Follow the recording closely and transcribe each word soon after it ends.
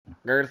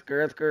Girth.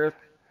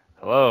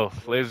 Hello,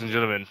 ladies and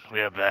gentlemen.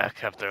 We are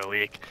back after a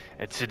week,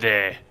 and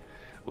today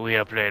we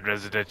are playing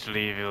Resident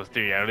Evil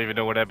 3. I don't even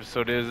know what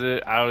episode is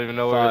it. I don't even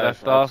know where we Five,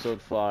 left off.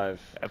 episode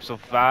 5. Episode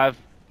 5,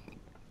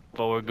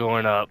 but we're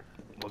going up.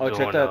 We're Oh,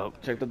 going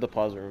up. check the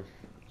deposit room.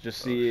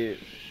 Just Oh see,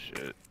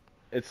 shit.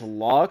 it's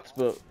locked,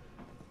 but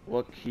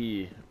what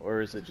key?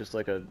 Or is it just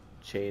like a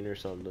chain or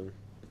something?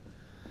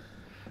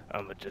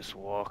 I'ma just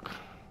walking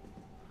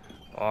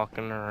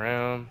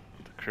around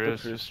the The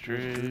Christmas Christmas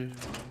tree. tree.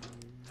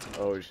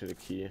 Oh, you should have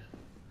key.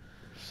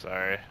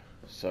 Sorry.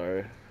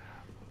 Sorry.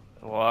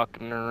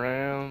 Walking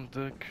around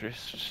the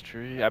Christmas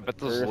tree. I bet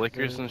those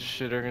liquors and Birthday.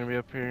 shit are gonna be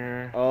up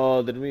here.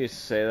 Oh, didn't we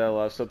say that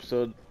last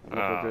episode? Look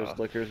like Oh, there's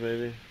liquors,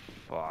 maybe?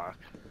 fuck.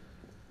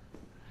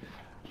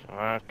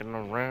 Walking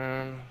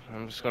around.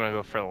 I'm just gonna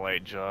go for a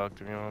light jog,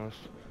 to be honest.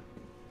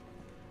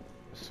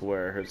 I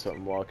swear I heard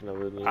something walking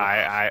over me.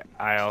 I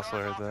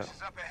also heard that.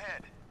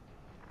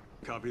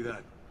 Copy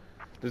that.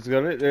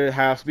 There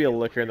has to be a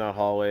liquor in that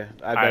hallway.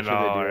 I I bet you they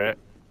know, do. right?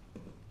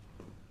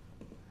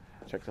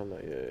 Check on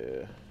that,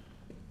 yeah.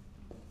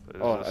 What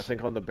is Oh, I this?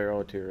 think on the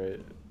barrel too, right?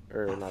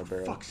 Or not a For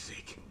barrel. fuck's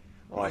sake.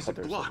 Oh, Why I is thought it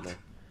there was something blocked? there.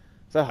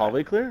 Is that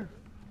hallway clear?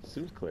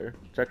 Seems clear.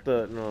 Check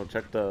the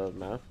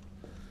map.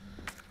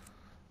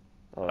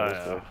 Oh, Oh it is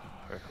yeah, clear.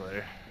 we're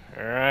clear.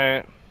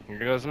 Alright, here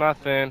goes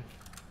nothing.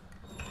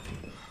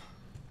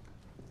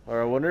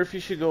 Or I wonder if you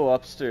should go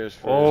upstairs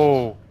first.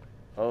 Oh,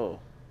 Oh,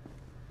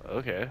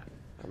 okay.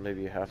 or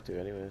maybe you have to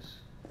anyways.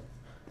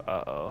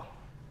 Uh-oh.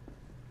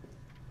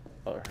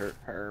 Oh,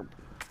 Herb.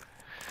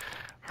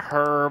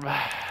 Herb.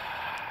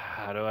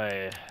 How do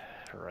I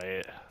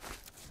write?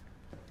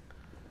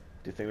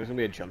 Do you think there's gonna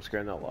be a jump scare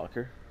in that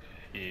locker?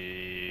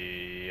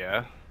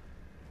 Yeah.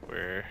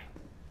 Where?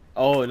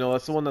 Oh no,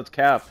 that's the one that's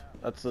Cap.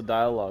 That's the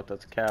dialogue.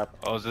 That's Cap.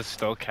 Oh, is this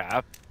still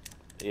Cap?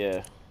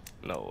 Yeah.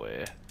 No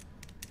way.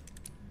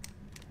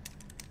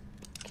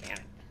 Cap.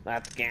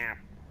 That's Cap.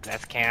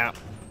 That's Cap.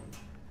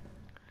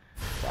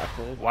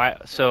 Blackwood?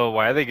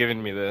 Why are they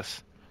giving me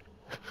this?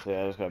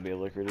 Yeah, there's gotta be a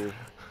liquor, dude.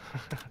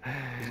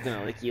 He's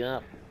gonna lick you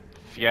up.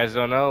 If you guys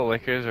don't know,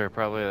 liquors are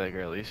probably like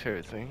our least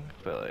favorite thing,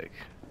 but like,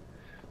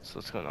 so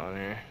what's going on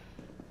here?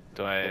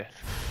 Do I,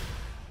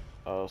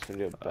 Oh, it's gonna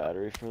be a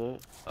battery for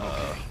that.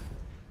 Okay.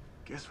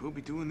 Guess we'll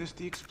be doing this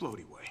the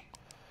explodey way.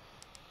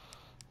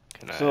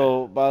 can I?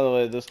 So, by the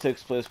way, this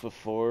takes place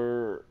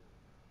before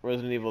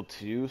Resident Evil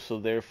 2, so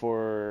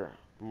therefore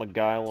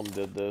McGuilem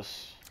did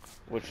this,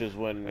 which is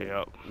when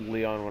Yep.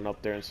 Leon went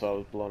up there and saw it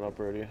was blown up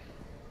already.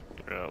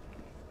 Yep.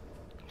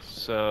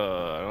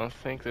 So, I don't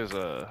think there's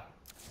a...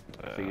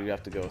 I think you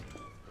have to go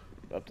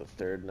up to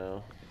third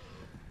now.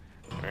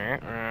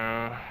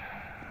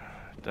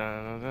 Da,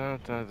 da,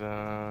 da,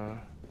 da.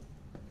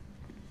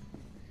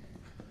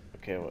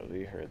 Okay, well,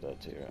 you heard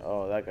that too.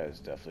 Oh, that guy's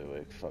definitely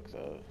awake. Fuck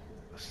that.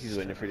 He's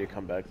waiting for you to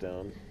come back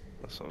down.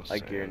 That's what I'm I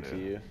saying, guarantee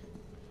dude.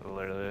 you.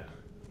 Literally.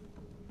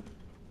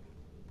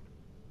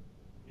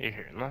 You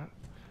hearing that?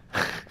 I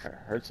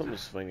heard something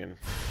swinging.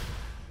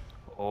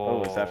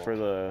 Oh, Oh, is that for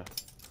the...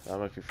 That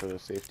might be for the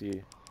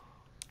safety...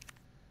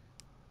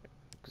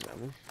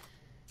 Examine?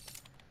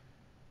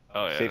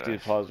 Oh yeah. Safety Nice.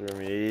 deposit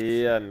room.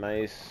 Yeah,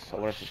 nice. I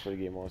wonder if that's where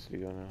the game wants to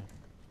go now.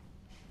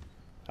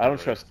 I don't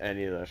trust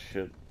any of that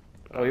shit.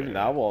 Oh, even yeah.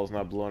 that wall's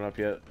not blown up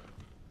yet.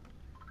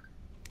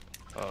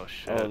 Oh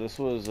shit. Oh, this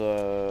was,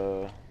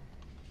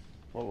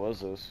 what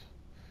was this?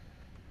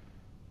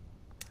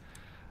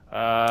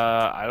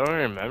 I don't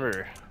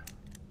remember.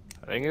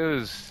 I think it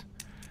was...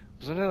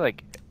 Wasn't it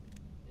like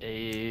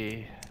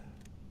a...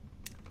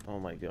 Oh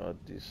my god,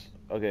 these...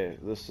 Okay,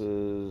 this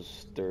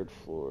is third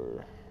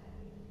floor.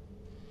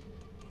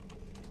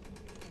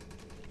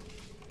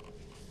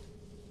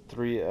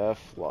 3F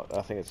lock.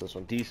 I think it's this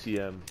one.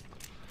 DCM.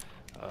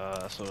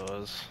 So it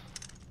was...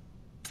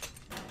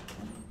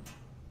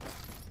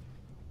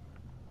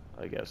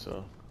 I guess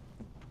so.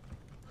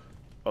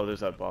 Oh, there's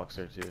that box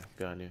there too.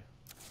 Got you.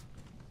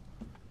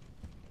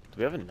 Do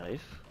we have a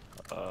knife?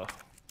 Oh,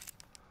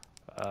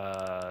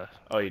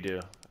 you do.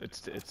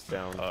 It's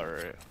down.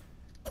 Alright.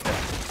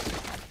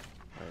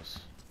 Nice.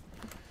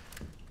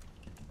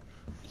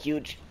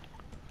 Huge.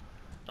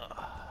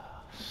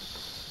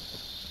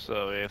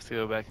 So we have to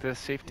go back to the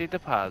safety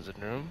deposit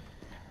room.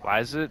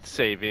 Why is it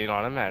saving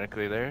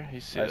automatically there?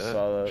 You see I that?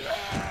 saw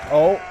that.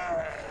 Oh,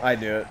 I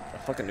knew it. I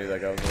fucking knew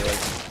that guy was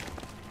alive.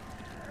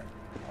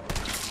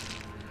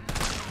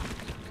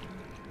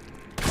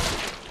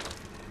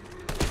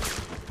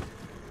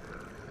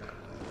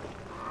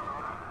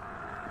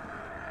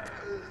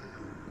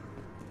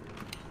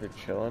 They're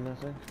chilling, I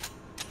think.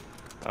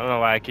 I don't know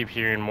why I keep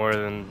hearing more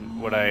than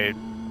what I...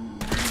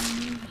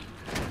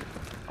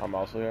 I'm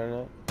also hearing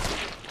that.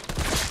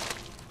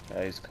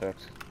 Yeah, he's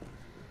cooked.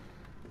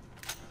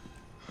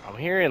 I'm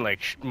hearing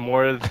like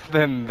more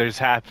than there's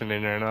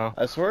happening right now.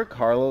 I swear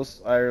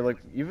Carlos, or like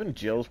even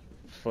Jill's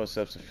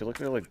footsteps, I feel like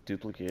they're like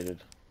duplicated.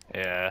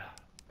 Yeah.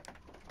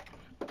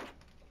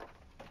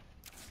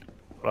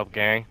 What up,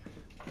 gang?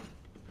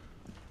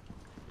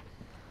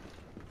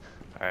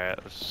 Alright,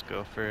 let's just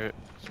go for it.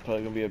 There's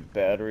probably gonna be a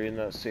battery in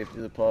that safety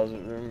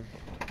deposit room.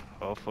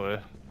 Hopefully.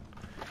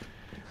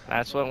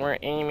 That's what we're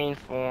aiming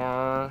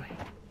for.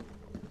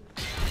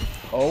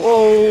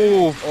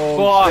 Oh,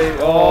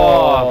 Fuck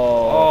off!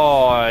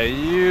 Oh,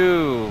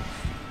 you!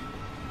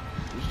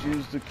 Just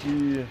use the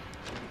key.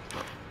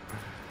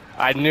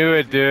 I knew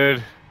it,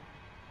 dude.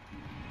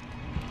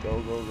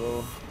 Go, go,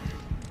 go.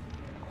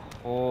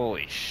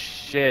 Holy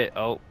shit!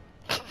 Oh.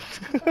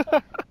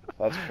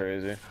 That's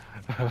crazy.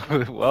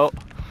 Well,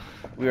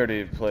 We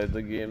already played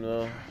the game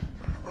though.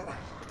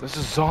 there's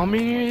a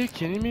zombie? Are you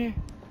kidding me?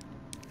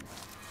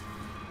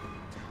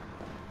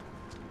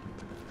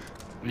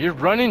 You're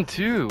running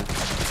too.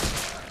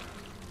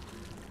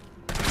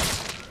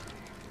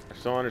 I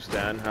just don't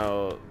understand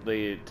how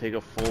they take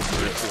a full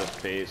burst to the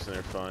face and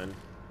they're fine.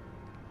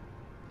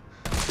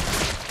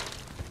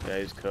 Yeah,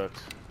 he's cooked.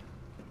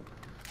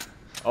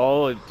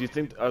 Oh, do you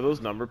think, are those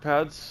number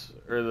pads,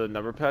 or the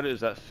number pad, is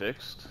that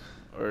fixed?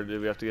 Or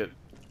do we have to get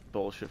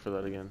bullshit for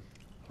that again?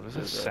 What is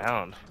this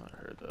sound? I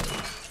heard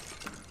that.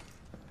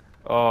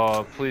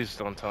 Oh, please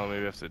don't tell me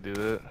we have to do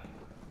that.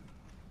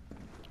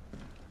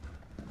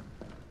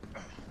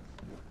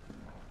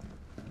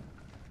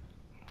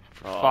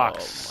 For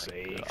fuck's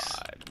sakes.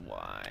 God,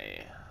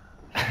 why?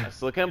 I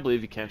still can't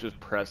believe you can't just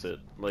press it.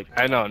 Like,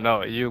 I know,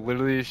 no, you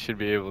literally should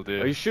be able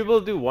to. are you should be able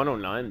to do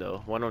 109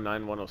 though?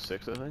 109,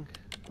 106, I think.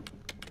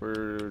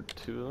 For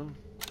two of them.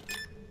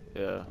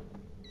 Yeah.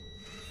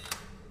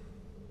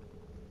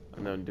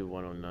 And then do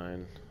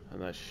 109,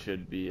 and that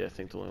should be, I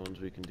think, the only ones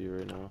we can do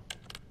right now.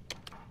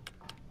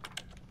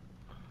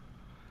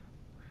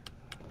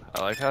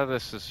 I like how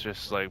this is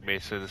just like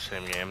basically the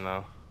same game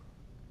though.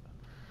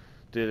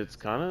 Dude, it's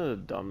kind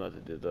of dumb that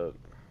they did that.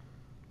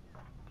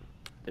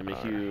 They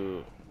make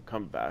you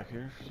come back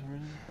here for some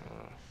reason.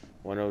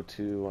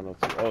 102,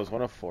 103. Oh, is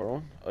 104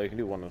 one? Oh, you can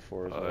do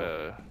 104 as well.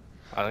 Yeah.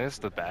 I think it's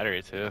the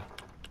battery too.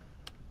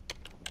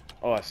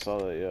 Oh, I saw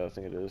that. Yeah, I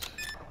think it is.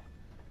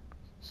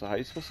 So how are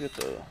you supposed to get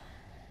the...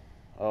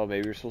 Oh,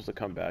 maybe you're supposed to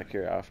come back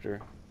here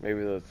after.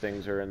 Maybe the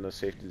things are in the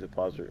safety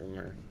deposit room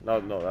or... No,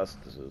 this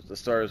is the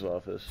STARS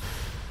office.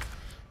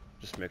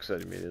 Just mix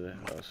that immediately.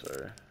 Oh,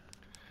 sorry.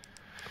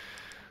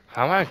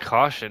 How am I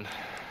caution?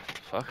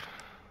 Fuck.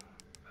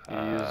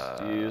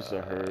 You used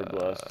a herb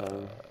last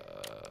time.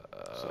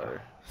 Sorry.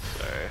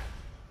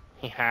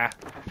 Yeah.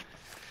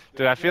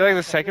 Dude, I feel like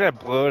the second I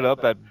blow it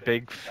up, that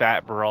big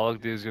fat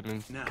Brawlic dude's gonna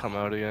come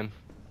out again.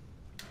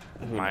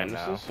 Who, Mine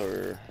now. Nemesis,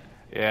 or...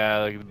 Yeah,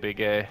 like the big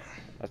A.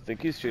 I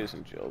think he's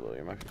chasing Jill though.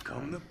 You might be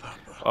Come to Papa.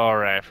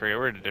 Alright, I forget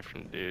we're a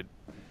different dude.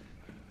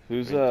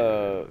 Who's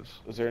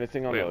is there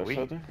anything on the other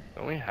side there?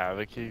 Don't we have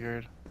a key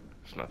card?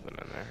 There's nothing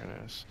in there.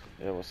 There's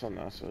Yeah, what's on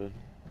that side?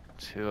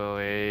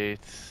 208.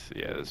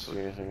 Yeah, this See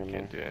anything in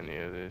can't there? do any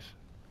of these.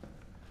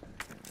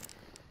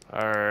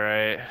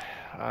 Alright.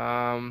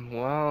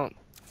 Well,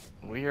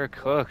 we are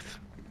cooked.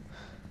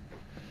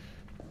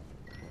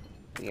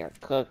 We are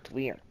cooked.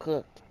 We are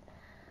cooked.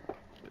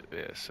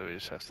 Yeah, so we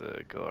just have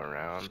to go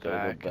around Just gotta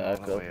back, go back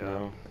all the up way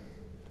now.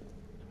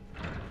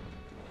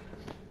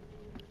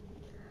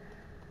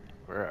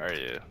 Where are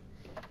you?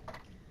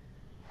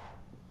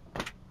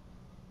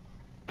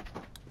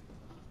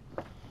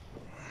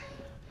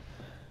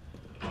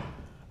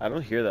 I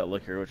don't hear that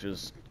liquor, which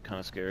is kind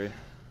of scary.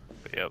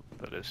 Yep,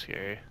 that is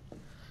scary.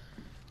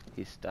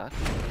 He's stuck.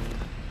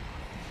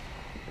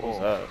 What was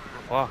Oh, that?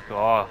 fuck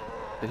off.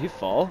 Did he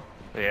fall?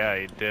 Yeah,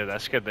 he did.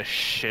 That scared the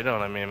shit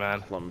out of me,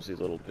 man. Clumsy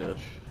little bitch.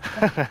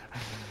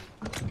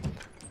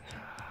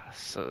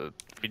 So,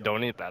 we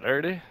don't eat that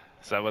already?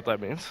 Is that what that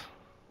means?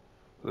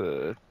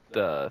 The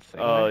thing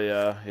Oh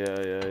there?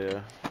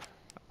 yeah.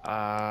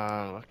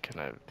 What can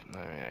I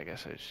mean, I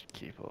guess I should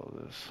keep all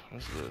this.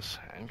 What's this?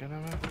 Handgun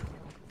ammo?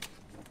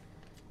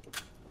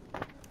 I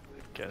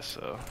guess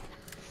so.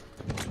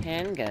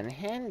 Handgun. What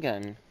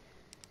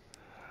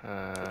you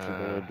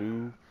gonna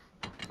do?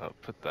 I'll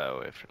put that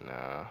away for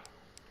now.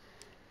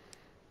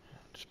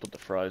 Just put the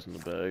fries in the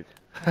bag.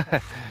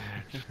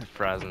 Just the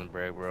fries in the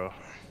bag, bro.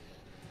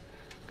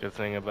 Good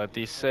thing about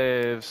these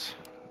saves.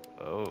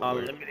 Oh,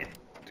 Unlimited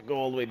to go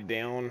all the way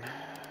down.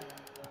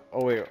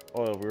 Oh wait,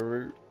 we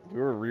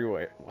were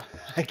reweight.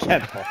 I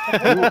can't talk.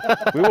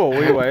 we were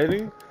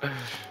reweighting.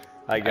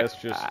 I guess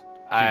just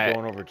keep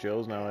going over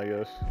Jill's now. I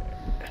guess.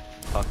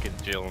 Fucking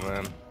Jill,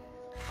 man.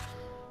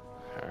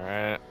 All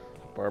right.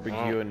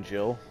 Barbecue and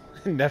Jill.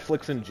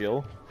 Netflix and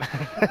Jill.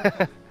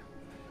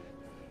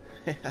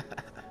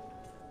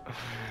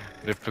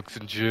 Netflix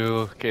and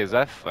Jill. Okay, is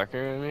that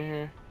fucker in me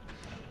here?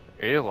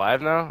 Are you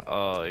alive now?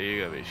 Oh,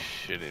 you gotta be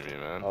shitting me,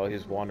 man. Oh,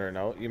 he's wandering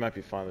out. You might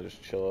be fine to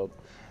just chill up.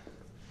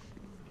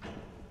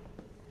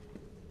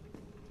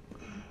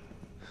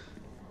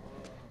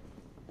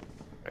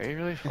 Are you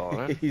really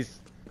falling? He's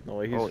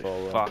falling.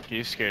 Holy fuck,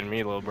 you scared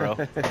me, little bro.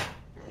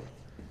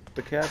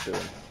 The cat doing.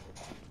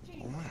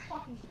 Jesus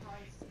fucking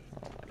Christ.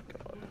 Oh my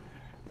god.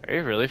 Are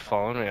you really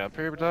following me up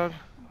here, dog?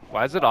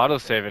 Why is it auto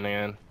saving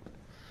again?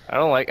 I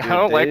don't like. Dude, I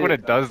don't like when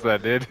it does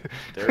that, dude.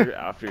 They're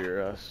after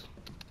your ass.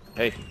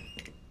 Hey.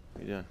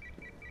 What you doing?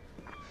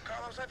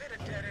 Carlos, I've hit a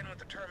dead end with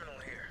the terminal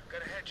here.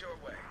 Gotta head your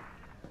way.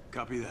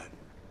 Copy that.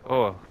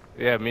 Oh,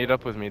 yeah, meet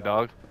up with me,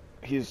 dog.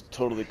 He's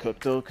totally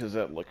cooked though, cause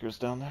that liquor's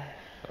down there.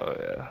 Oh,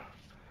 yeah.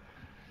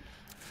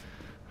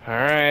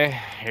 Alright,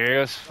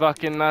 here's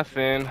fucking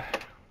nothing.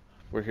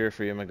 We're here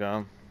for you,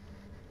 Magam.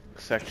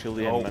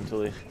 Sexually Oh. and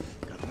mentally.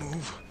 Gotta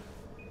move.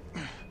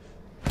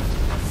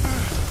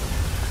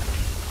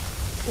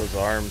 Those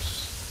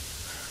arms.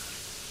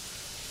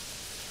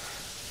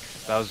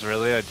 That was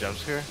really a jump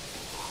scare?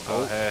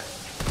 Oh, hey.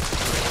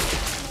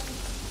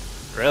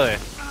 Really?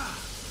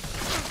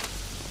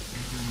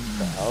 What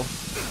the hell?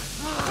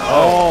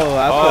 Oh,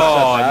 that's what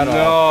set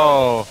that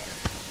off.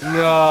 No!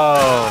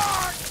 No!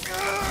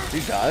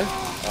 Did you die?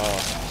 Oh.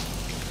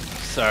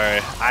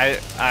 Sorry.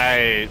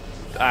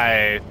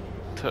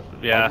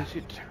 Yeah. Why did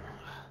you turn?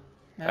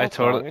 I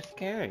totally- It's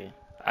scary.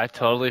 I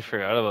totally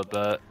forgot about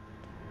that.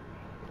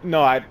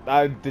 No, I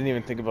didn't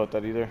even think about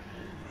that either.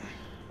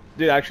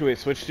 Dude, actually, wait,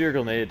 switch to your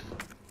grenade.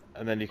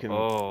 And then you can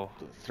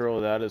throw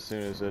that as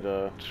soon as it,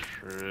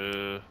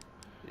 True.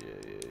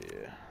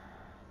 Yeah.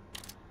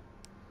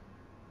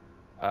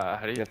 How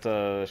do You you... have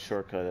to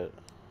shortcut it.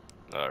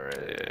 Alright,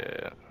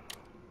 yeah.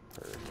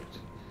 Perfect.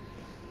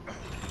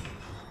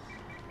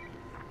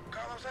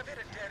 Carlos, I've hit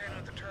a dead end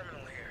with the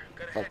terminal here.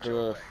 Gotta Fuck head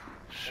your off. way.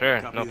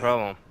 Sure, Copy no that.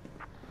 problem.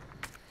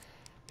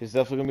 He's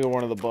definitely gonna be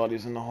one of the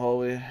bodies in the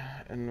hallway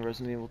in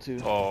Resident Evil 2.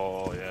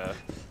 Oh, yeah.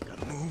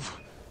 Gotta move.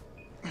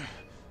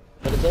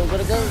 Gotta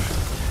go.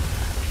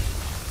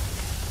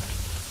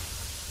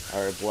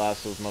 Alright,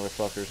 blast those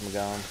motherfuckers,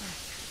 McGowan.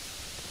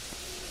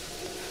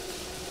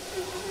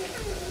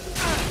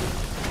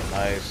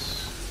 Nice.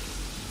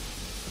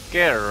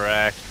 Get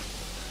wrecked.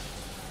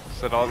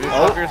 Is that all these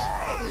Oh. fuckers?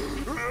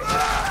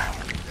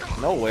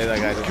 No way that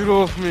guy Get just...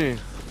 off me!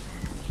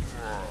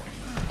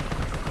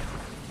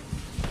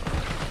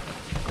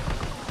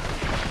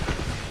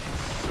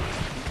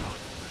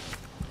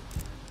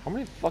 How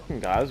many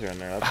fucking guys are in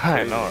there? That's I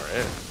crazy. know,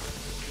 right?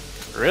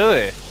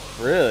 Really?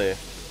 Really?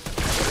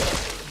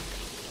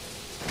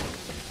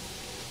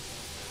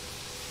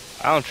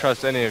 I don't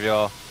trust any of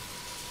y'all.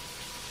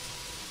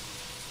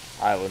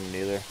 I wouldn't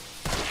either.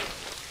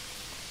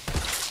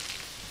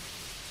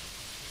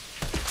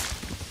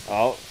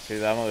 Oh, see,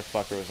 that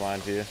motherfucker was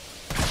lying to you.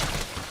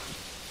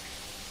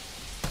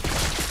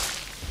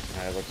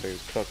 Alright, looks like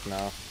he's cooked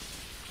now.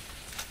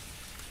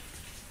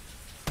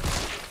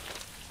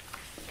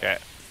 Okay.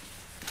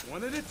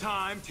 One at a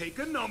time, take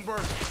a number.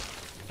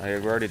 Hey,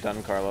 we're already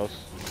done, Carlos.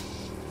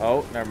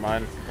 Oh, never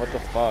mind. What the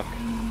fuck?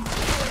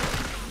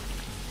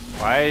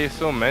 Why are you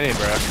so many,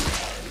 bro?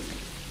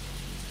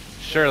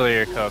 Surely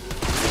you're cooked.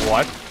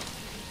 What?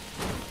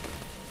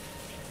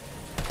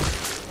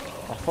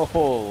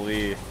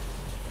 Holy. Is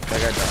that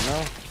guy done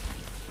now?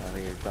 I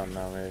think he's done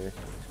now, maybe.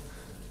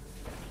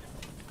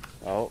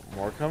 Oh,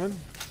 more coming?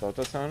 Is that what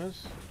that sound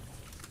is?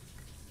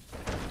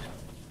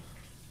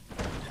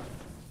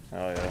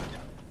 Oh, yeah.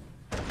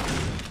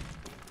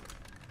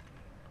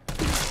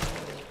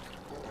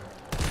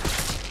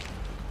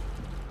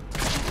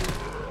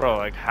 Bro,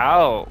 like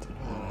how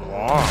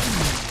long?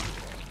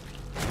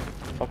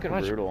 Fucking How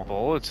much brutal.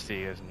 bullets do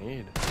you guys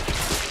need?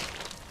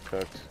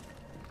 Cooked.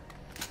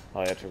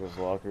 Oh, yeah, took his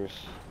lockers.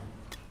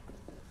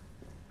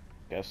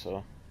 Guess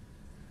so.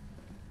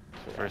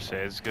 First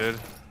aid's good.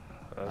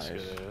 That's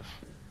Nice. good, I guess.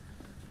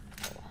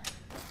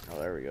 Oh,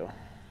 there we go.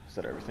 Is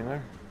that everything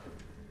there?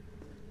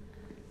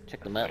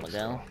 Check them I out, think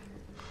Miguel.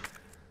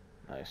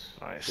 Nice.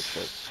 Good Nice.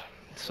 pick.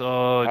 So,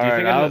 do you Alright,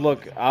 think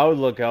I would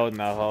look out in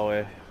that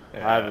hallway.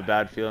 Yeah. I have a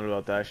bad feeling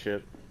about that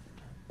shit.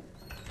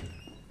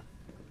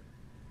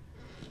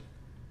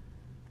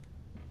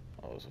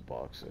 Oh, there's a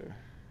box there.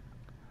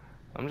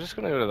 I'm just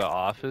gonna go to the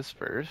office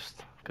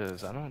first,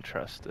 because I don't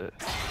trust it.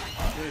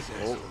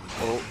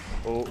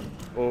 Oh,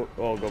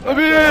 go back. I'm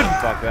go in!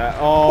 back. Fuck that.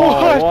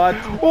 Oh, what?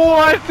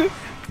 What?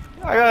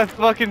 I got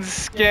fucking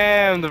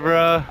scammed,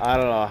 bruh. I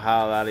don't know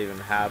how that even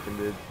happened,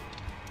 dude.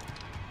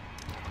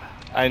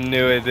 I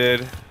knew it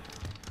did.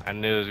 I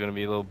knew there was gonna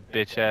be a little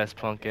bitch ass,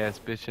 punk ass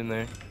bitch in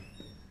there.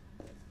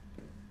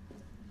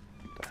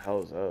 What the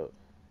hell is that?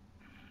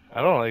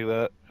 I don't like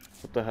that.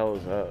 What the hell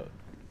is that?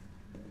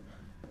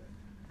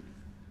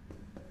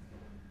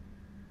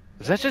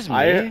 Is that just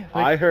me?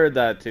 I heard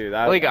that too.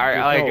 That, Like, there's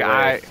no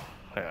way.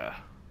 yeah.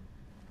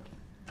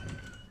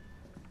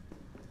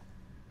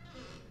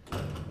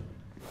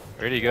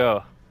 Where'd he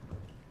go?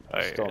 Oh,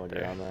 yeah, Still on right the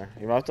there. ground there.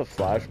 You might have to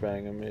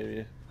flashbang him,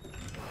 maybe.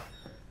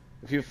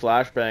 If you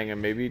flashbang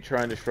him, maybe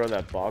try and destroy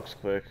that box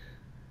quick,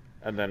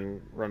 and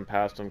then run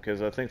past him,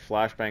 because I think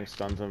flashbang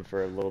stuns him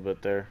for a little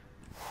bit there.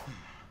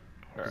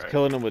 Alright.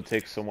 Killing him would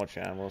take so much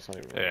ammo, it's not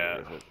even really Yeah.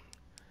 worth it.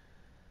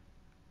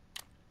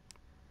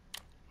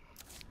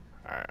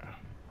 Alright.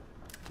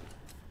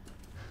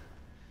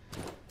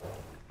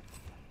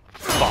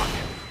 Fuck.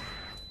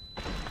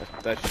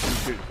 That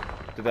shoot.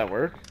 Did that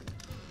work?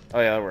 Oh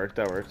yeah, that worked.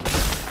 That worked.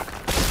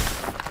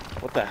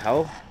 What the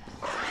hell?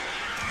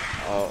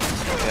 Oh,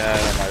 yeah,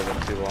 that might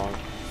have been too long.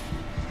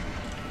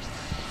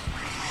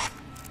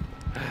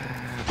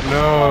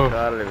 No.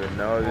 I don't even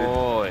know, dude.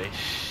 Holy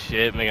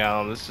shit,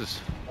 Miguel. This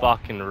is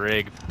fucking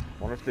rigged. I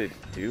wonder if they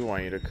do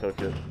want you to cook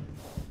it.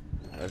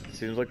 It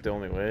seems like the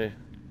only way.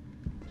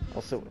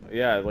 Also,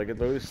 yeah, like it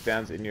literally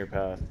stands in your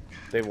path.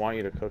 They want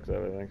you to cook that,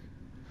 I think.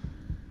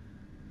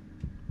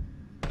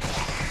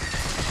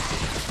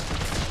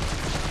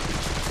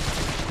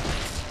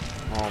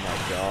 Oh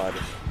my god.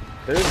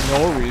 There's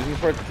no reason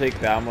for it to take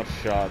that much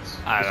shots.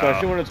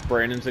 Especially when its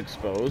brain is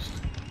exposed.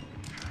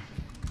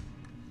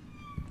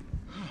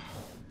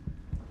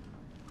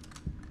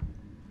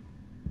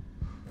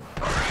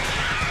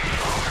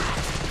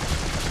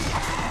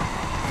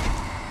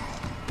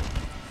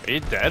 Are you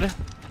dead?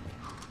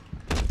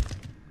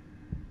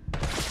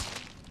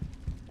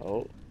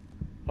 Oh.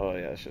 Oh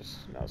yeah, it's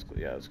just, now it's,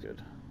 yeah, it's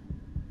good.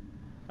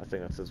 I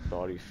think that's his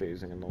body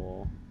phasing in the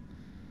wall.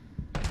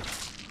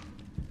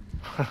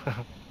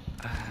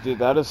 Dude,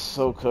 that is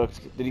so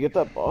cooked. Did you get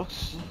that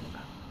box?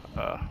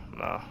 No.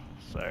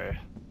 Sorry.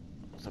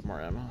 Is that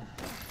more ammo?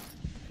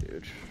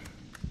 Huge.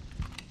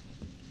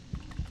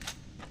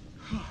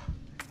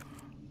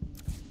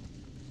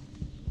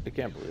 I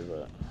can't believe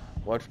that.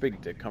 Watch Big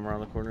Dick come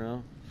around the corner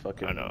now.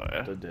 Fucking I know,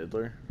 yeah. the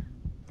diddler.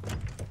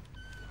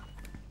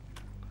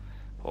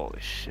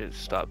 Holy shit,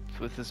 stop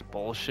with this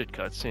bullshit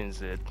cutscenes,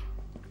 dude.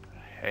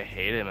 I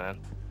hate it, man.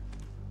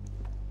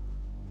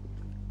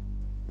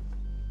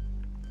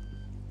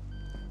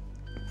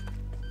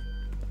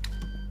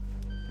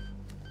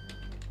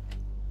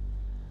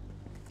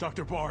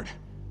 Dr. Bard.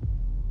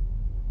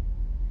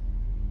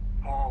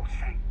 Oh,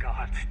 thank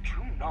God.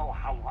 Do you know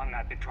how long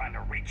I've been trying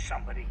to reach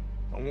somebody?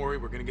 Don't worry,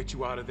 we're gonna get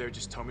you out of there.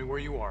 Just tell me where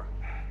you are.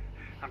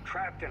 I'm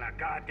trapped in a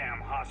goddamn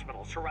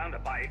hospital,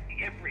 surrounded by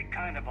every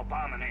kind of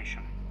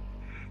abomination.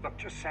 Look,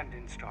 just send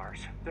in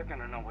stars. They're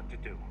gonna know what to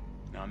do.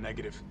 No,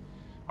 negative.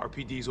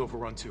 RPD's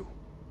overrun too.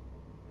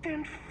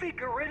 Then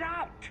figure it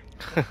out.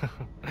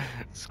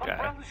 This guy.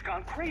 Umbrella's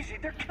gone crazy.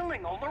 They're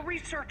killing all the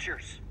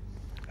researchers.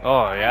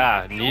 Oh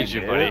yeah, need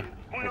you, buddy.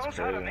 Who knows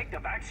how to make the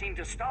vaccine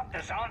to stop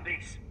the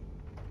zombies?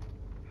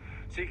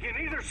 So you can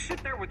either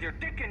sit there with your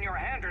dick in your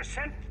hand or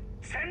send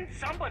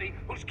somebody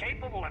who's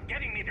capable of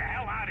getting me the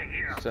hell out of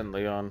here. Send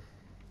Leon.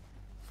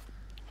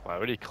 Why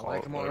would he call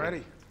Like him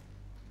already?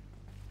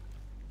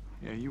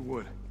 Yeah, you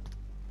would.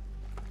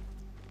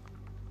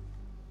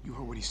 You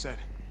heard what he said.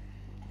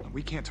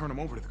 We can't turn him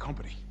over to the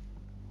company.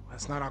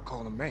 That's not our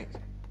call to make.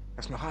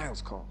 That's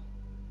Mikhail's call.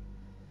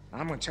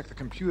 I'm gonna check the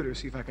computer,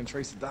 see if I can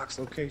trace the doc's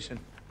location.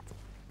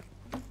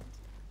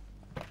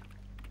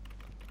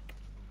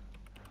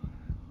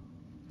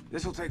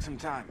 This'll take some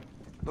time.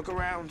 Look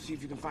around, see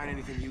if you can find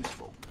anything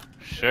useful.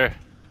 Sure.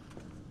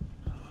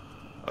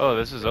 Oh,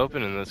 this is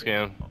open in this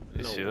game.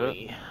 You see that?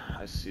 way.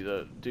 I see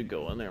that. Dude,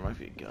 go in there. Might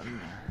be a gun in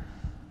there.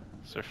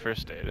 Is there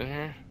first aid in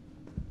here?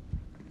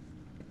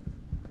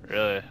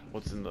 Really?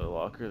 What's in the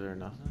locker there?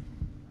 Nothing?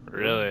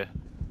 Really?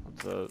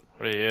 What's that?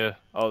 What are you?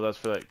 Oh, that's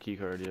for that key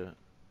card, yeah.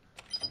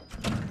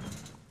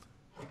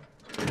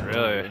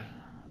 Really?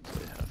 That's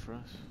what they have for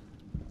us.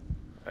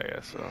 I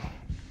guess so.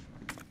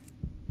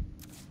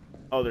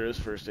 Oh, there is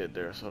first aid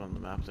there. I saw it on the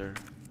map there.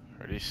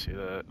 Where do you see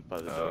that? By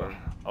the door.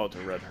 Oh, it's a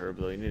red herb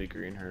though. You need a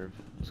green herb.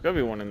 There's gotta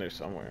be one in there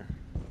somewhere.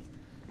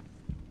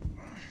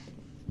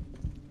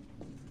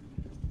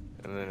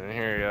 And then in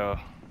here you go.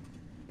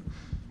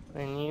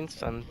 I need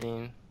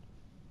something.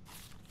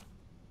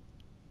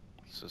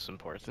 Is this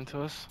important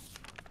to us?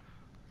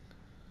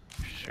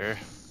 Sure.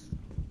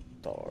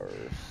 Stars.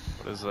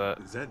 What is that?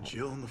 Is that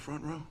Jill in the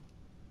front row?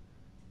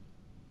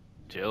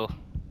 Jill?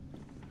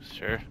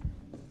 Sure.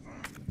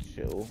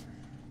 Chill.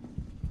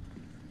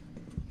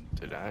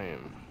 Dude,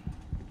 I'm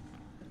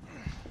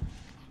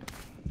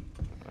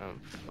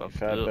You've fucked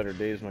had up. better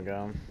days, my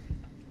guy.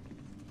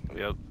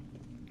 Yep.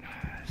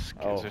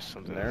 Oh, Is there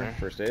something there? there?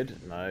 First aid?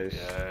 Nice.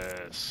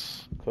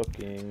 Yes.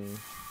 Cooking.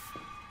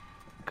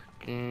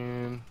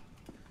 Cooking.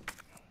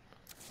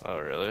 Oh,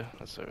 really?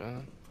 That's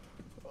everything?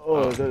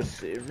 Oh, is that a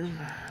save room?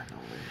 No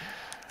way.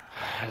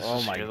 I was Oh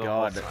just my here the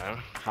god. whole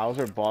time. How's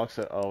our box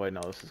at, oh wait,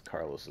 no, this is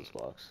Carlos's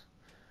box.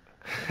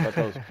 I thought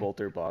that was both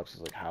their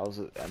boxes. Like, how is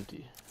it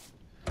empty?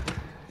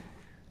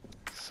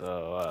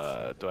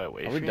 So, do I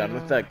wait Are for we you done now?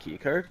 with that key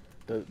card?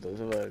 Does it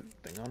have a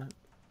thing on it?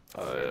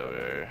 Oh, yeah,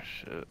 where?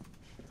 Shit.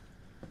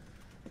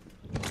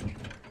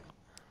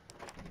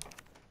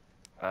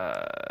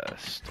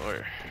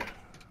 Store.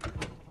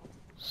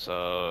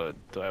 So,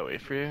 do I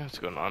wait for you? What's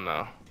going on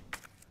now?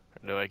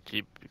 Or do I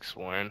keep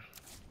exploring?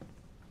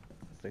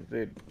 I think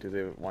do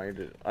they want you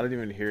to, I didn't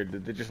even hear,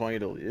 did they just want you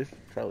to leave?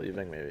 Try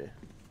leaving maybe.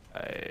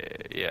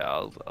 Yeah,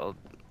 I'll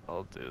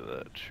do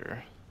that,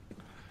 sure.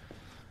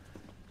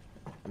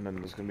 And then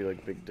there's gonna be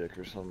like Big Dick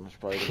or something. There's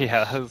probably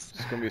Yeah, there's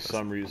gonna be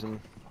some reason.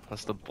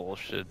 That's the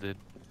bullshit, dude.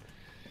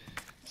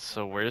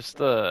 So where's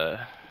the...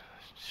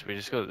 Should we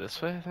just go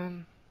this way,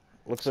 then?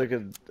 Looks like a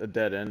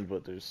dead end,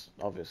 but there's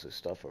obviously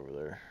stuff over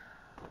there.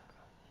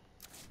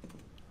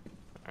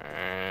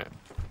 Alright.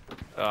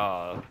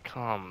 Oh,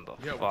 come the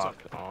Yeah, what's fuck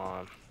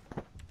on.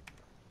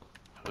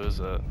 Who is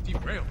that?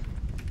 Derailed.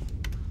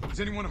 Is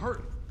anyone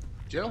hurt?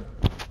 Jill?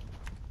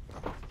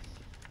 Oh,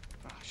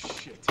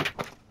 shit.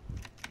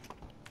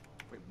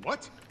 Wait,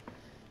 What?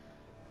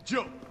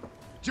 Jill!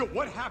 Jill,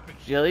 what happened?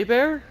 Jelly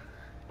bear?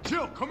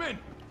 Jill, come in!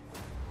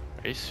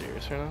 Are you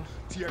serious right now?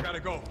 T, I gotta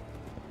go.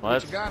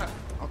 What? You gotta.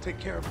 I'll take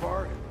care of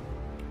Bart.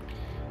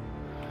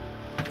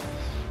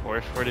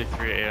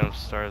 4:43 a.m.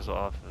 Star's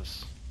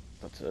office.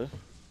 That's it?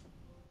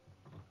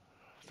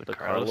 The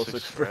Carlos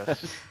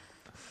Express.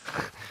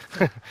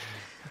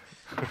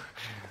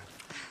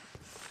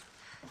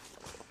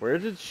 Where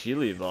did she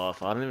leave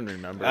off? I don't even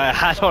remember.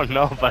 I don't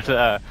know,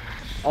 but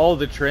Oh,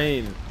 the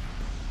train.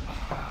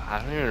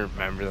 I don't even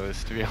remember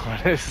this, to be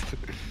honest.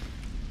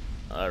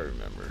 I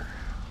remember.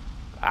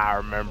 I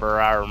remember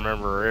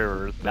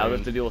everything. Now we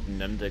have to deal with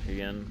Nemdic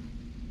again.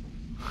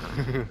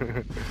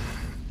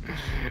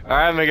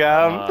 Alright,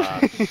 Miguel. Ah,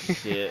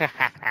 shit.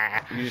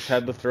 You just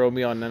had to throw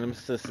me on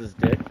Nemesis's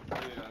dick?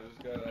 I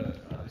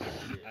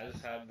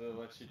just had to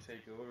let you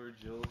take over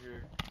Jill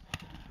here.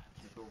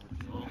 Take over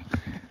Jill.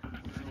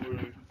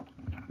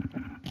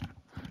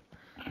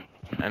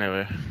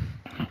 Anyway.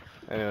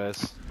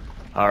 Anyways.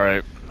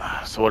 Alright.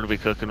 So what are we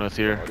cooking with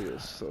here? Audio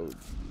is so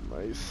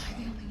nice. Am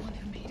I the only one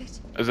who made it?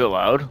 Is it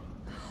loud?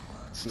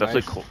 It's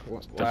definitely Nice. cool.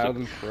 Loud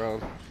and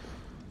proud.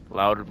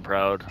 Loud and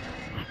proud.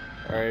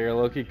 Alright, you're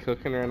low-key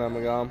cooking right now,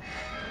 Miguel.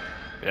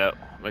 Yeah,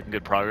 making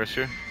good progress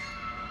here.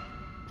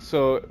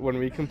 So, when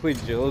we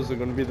complete Jill, is it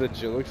going to be the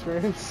Jill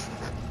experience?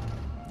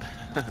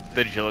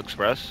 The Jill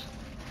Express.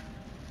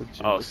 The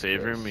Jill Oh,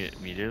 save her Express.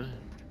 immediately.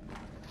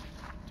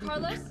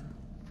 Carlos?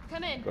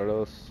 Come in.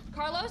 Carlos.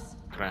 Carlos?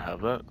 Can I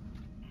have that?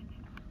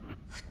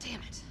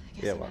 Damn it. I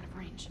guess Yeah, I'm well. out of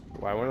range.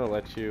 Well, I want to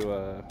let you,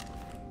 do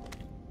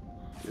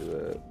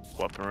that.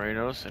 Weaponry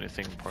notes?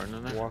 Anything important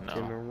in there? Walking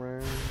No.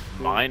 around.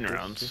 Mine Christmas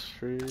rounds.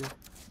 tree.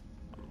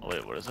 Oh,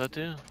 wait, what does that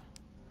do?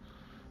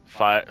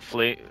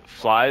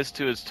 Flies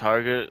to its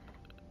target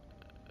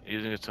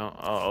using its own.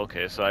 Oh,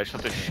 okay. So I just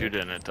have to shoot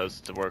it and it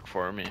does the work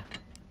for me.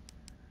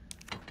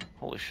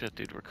 Holy shit,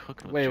 dude, we're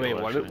cooking with Wait,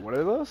 Jill, what actually.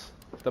 are those?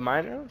 The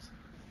mine rounds?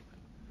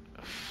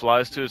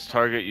 Flies to its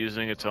target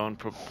using its own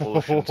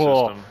propulsion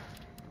system.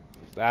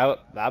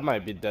 That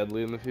might be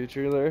deadly in the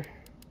future there.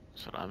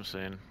 That's what I'm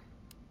saying.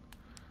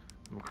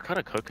 We're kind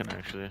of cooking,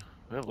 actually.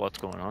 We have lots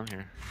going on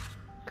here.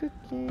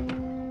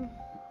 Cooking.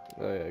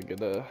 Oh yeah, get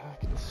a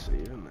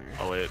save in there.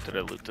 Oh wait, did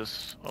I loot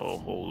this? Oh,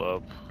 hold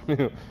up.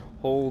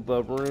 Hold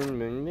up, ring,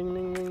 ding, ding,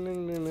 ding, ding,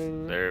 ding, ding,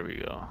 ding. There we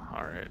go.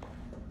 All right.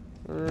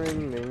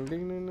 Ring, ding,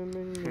 ding, ding,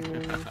 ding,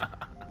 ding, ding.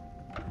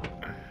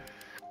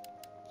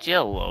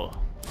 Jello.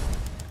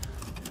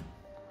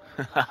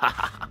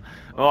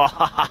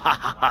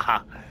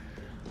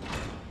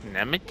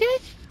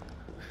 Nemesis?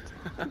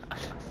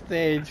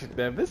 Stage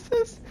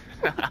nemesis?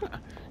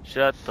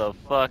 Shut the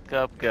fuck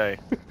up, guy.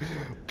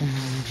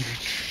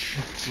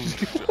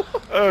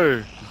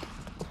 Hey.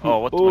 Oh,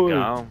 what the Oi.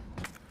 McGowan?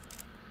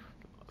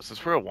 Is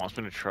this where it wants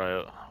me to try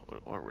it?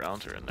 What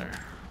rounds are in there?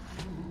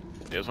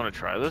 You guys want to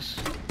try this?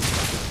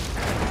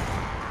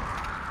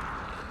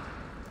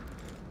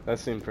 That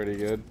seemed pretty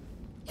good.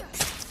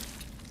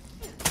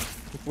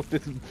 What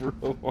is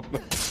bro on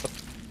the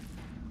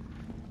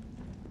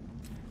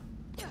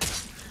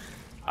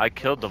I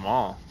killed them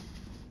all.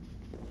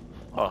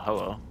 Oh,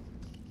 hello.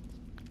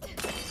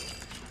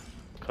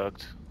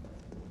 Cooked.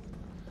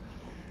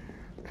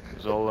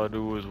 'Cause all I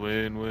do is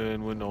win,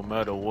 win, win, no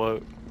matter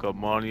what. Got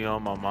money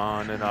on my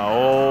mind and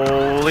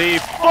holy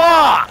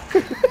fuck!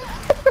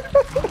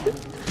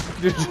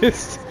 Dude,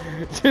 just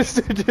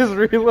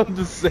reload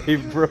the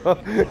save, bro.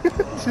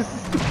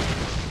 Just.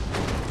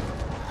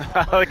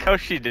 I like how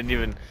she didn't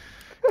even.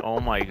 Oh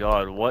my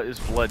god, what is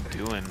blood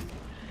doing?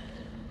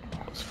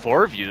 It's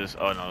 4 of you. This.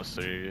 Oh no, it's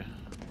 3 of you.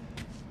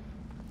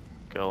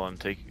 Go on,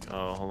 take.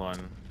 Oh, hold on.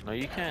 No,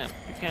 you can't.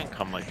 You can't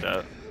come like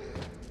that.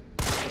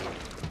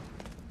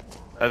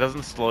 That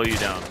doesn't slow you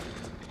down.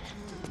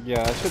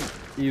 Yeah, I should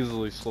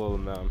easily slow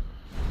them down.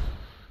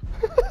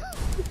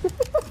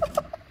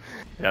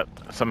 Yep.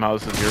 Somehow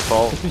this is your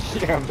fault.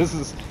 Yeah, this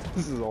is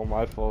all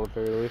my fault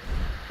apparently.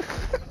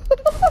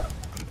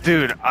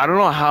 Dude, I don't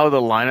know how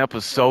the lineup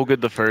was so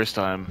good the first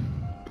time.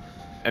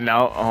 And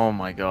now, oh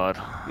my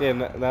god. Yeah,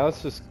 now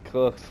it's just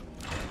cooked.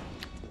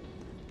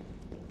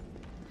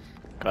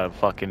 Gotta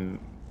fucking.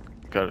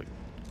 Gotta.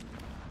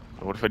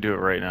 What if I do it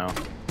right now?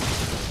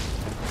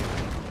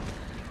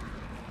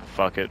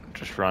 Fuck it,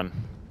 just run.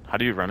 How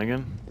do you run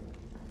again?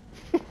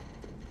 It's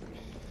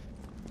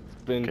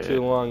been Okay.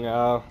 too long,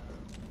 Al.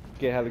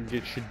 Get how to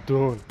get shit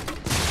done.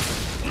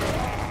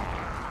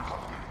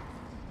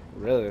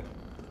 Really?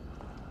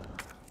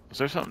 Was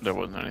there something? There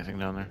wasn't anything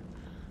down there.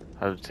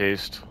 How's it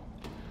taste?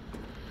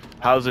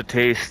 How's it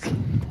taste? I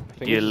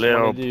think You I just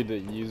little. wanted you to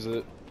use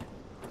it.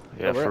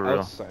 Yeah, Oh, we're for real.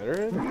 outside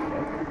already?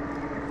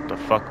 The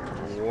fuck?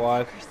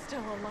 What We're still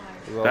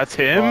alive. the That's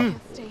him?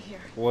 fuck Stay here.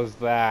 was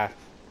that?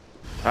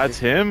 That's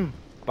him?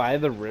 By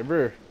the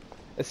river.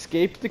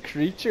 Escape the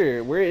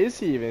creature. Where is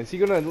he even? Is he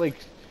gonna, like,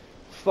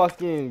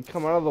 fucking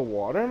come out of the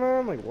water,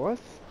 man? Like, what?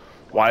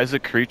 Why is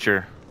it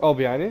creature? Oh,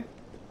 behind you?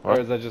 What?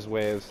 Or is that just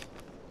waves?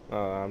 Oh,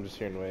 I'm just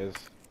hearing waves.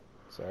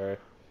 Sorry.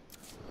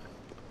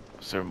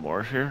 Is there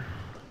more here?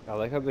 I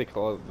like how they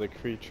call it the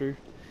creature.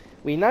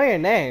 We know your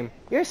name.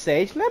 You're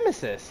Sage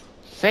Nemesis.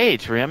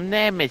 Sage,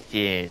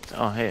 Nemesis.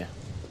 Oh, hey.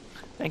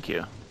 Thank you.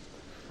 Can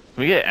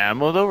we get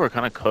ammo, though? We're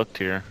kind of cooked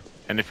here.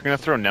 And if you're going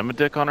to throw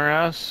Nemedic on our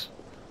ass,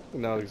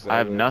 No, exactly. I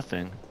have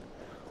nothing.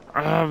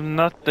 I have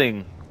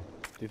nothing.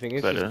 Do you think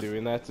it's just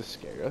doing that to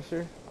scare us,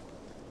 or?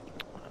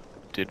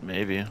 Dude,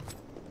 maybe.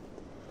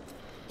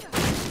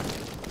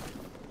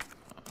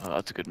 Oh,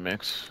 that's a good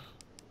mix.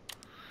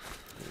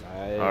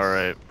 Nice.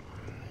 Alright.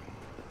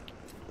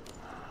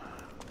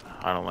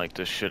 I don't like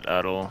this shit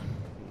at all.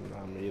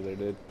 Not me either,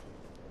 dude.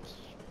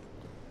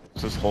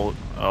 It's this whole...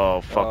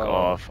 Oh, fuck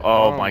off.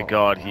 Oh my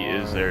god, he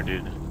is there,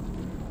 dude.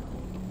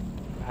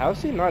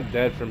 How's he not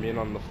dead from being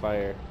on the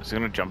fire? Is he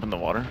gonna jump in the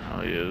water?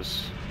 Oh, he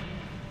is.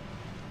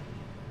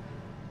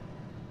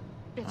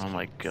 Oh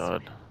my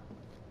god.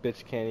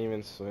 Bitch can't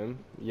even swim.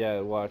 Yeah,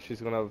 watch. He's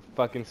gonna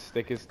fucking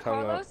stick his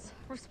tongue Carlos,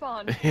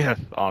 respond. Yeah,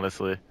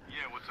 honestly.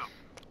 Yeah, what's up?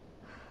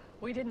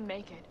 We didn't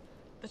make it.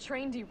 The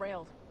train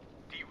derailed.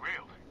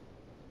 Derailed?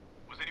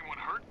 Was anyone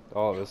hurt? up.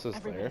 Oh, this is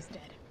Everybody's there.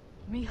 dead.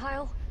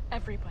 Mikhail,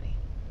 everybody.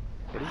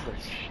 What is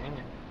this?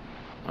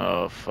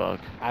 Oh, fuck.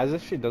 As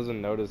if she doesn't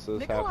notice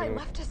this Nikolai happening.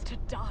 left us to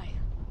die.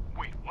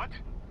 Wait, what?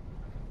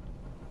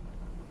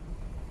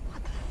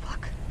 What the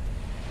fuck?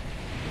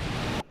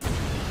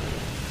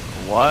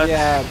 What?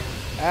 Yeah,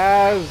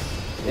 as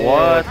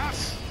What?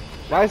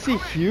 Why is he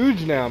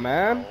huge now,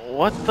 man?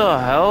 What the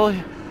hell?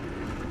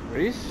 Are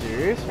you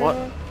serious? What?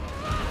 Man?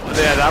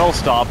 Yeah, that'll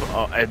stop.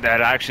 Oh,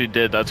 that actually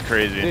did. That's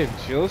crazy. Dude,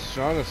 Jill's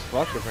strong as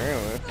fuck,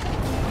 apparently.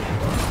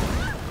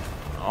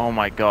 Oh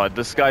my god,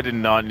 this guy did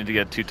not need to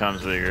get 2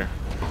 times bigger.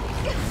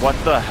 What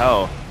the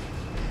hell?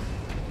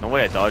 No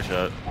way I dodged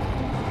that.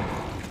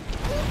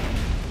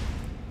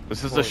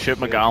 This is the shit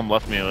McGowan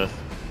left me with.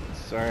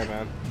 Sorry,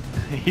 man.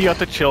 He got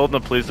to chill in the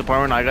police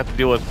department, I got to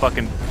deal with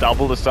fucking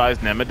double the size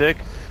Nemedic.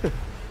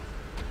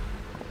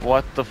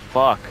 What the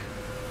fuck?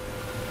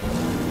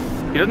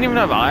 He doesn't even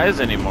have eyes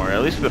anymore.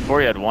 At least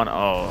before he had one.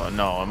 Oh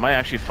no, am I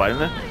actually fighting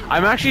this?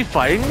 I'm actually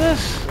fighting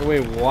this?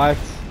 Wait, what?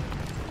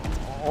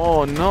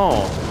 Oh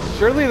no.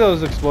 Surely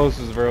those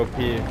explosives were OP.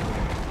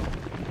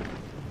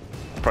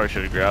 Probably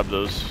should have grabbed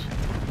those.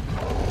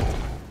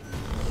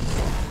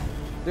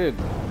 Dude,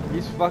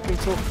 he's fucking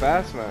so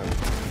fast, man.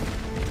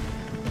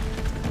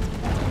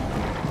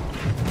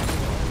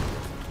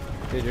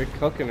 Dude, you're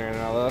cooking right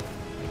now, though.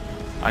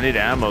 I need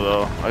ammo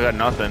though. I got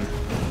nothing.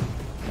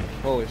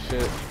 Holy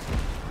shit.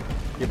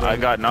 I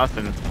got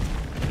nothing.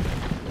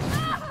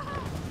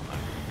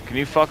 Can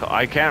you fuck?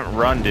 I can't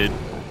run, dude.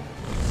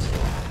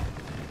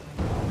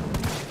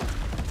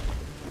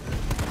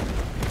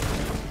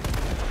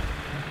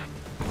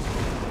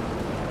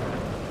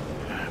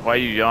 Why are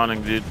you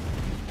yawning, dude?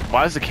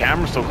 Why is the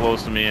camera so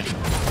close to me?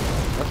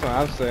 That's what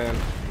I'm saying.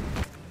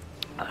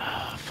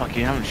 Fuck,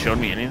 you haven't showed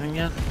me anything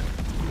yet?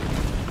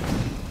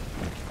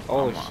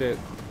 Holy shit.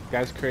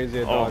 Guy's crazy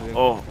at Oh, dodging.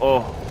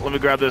 oh, let me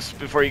grab this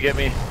before you get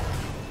me.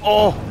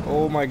 Oh!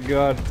 Oh my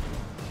god.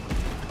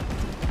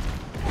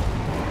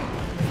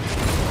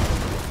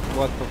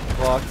 What the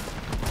fuck?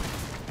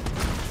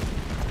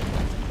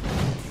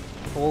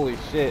 Holy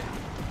shit.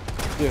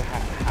 Dude,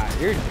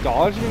 your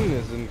dodging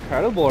is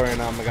incredible right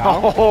now,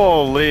 Miguel.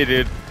 Holy,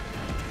 dude.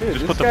 Dude, Just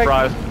this put the guy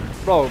fries.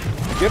 Bro,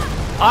 get...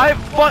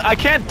 I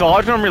can't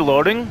dodge when I'm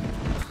reloading.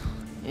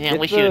 Yeah, I Get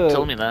wish you had the-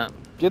 told me that.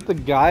 Get the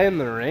guy in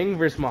the ring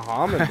versus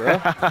Muhammad, bro.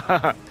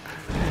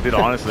 Dude,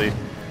 honestly.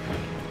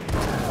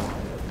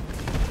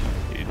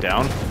 You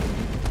down?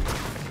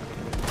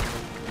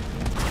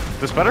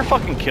 This better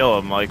fucking kill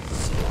him, like.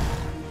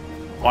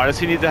 Why does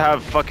he need to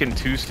have fucking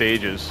 2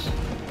 stages?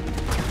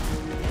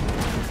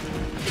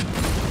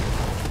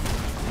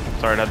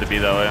 Sorry it had to be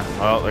that way.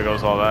 Well, there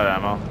goes all that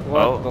ammo.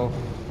 What the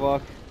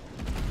fuck?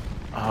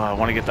 Oh, I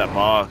want to get that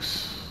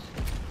box.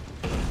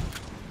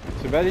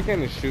 Too bad you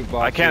can't just shoot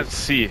boxes. I can't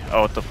see.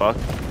 Oh, what the fuck?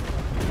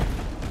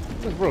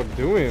 What is bro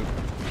doing?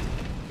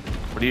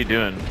 What are you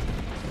doing?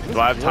 Do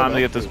I have time to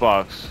get this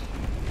box?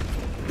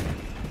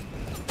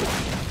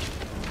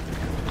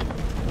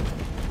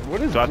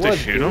 What is Do I have to Blood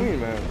shoot doing, him?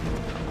 man?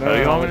 Oh,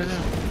 you want me to do?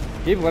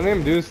 Keep letting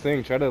him do his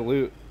thing. Try to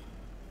loot.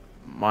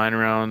 Mine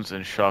rounds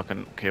and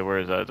shotgun. Okay, where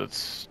is that?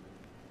 Is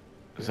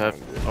that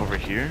over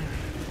here?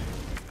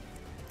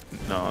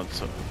 No,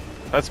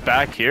 that's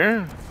back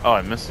here? Oh,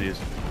 I missed these.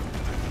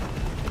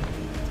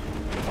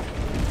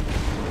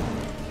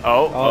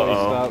 Oh, he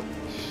stopped.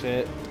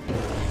 Shit.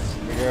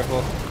 Be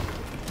careful.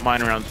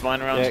 Mine rounds,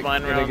 mine rounds, Yeah,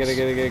 mine rounds. Get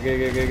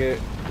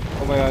it.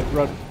 Oh my god,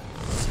 run.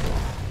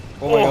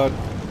 Oh my god.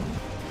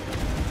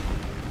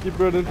 Keep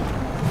running.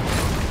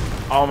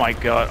 Oh my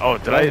god. Oh,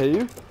 did I hit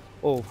you?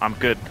 Oh. I'm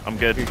good. I'm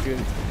good. You're good.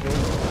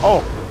 Oh!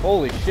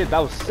 Holy shit, that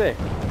was sick.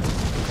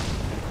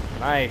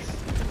 Nice.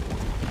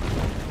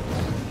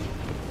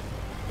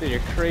 Dude, you're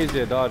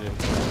crazy at dodging.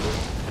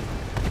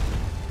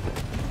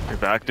 You're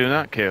back doing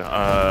that? Okay,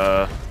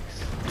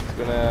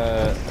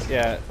 Gonna,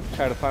 yeah,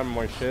 try to find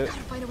more shit.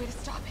 Gotta find a way to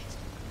stop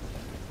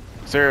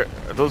it. Is there,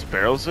 are those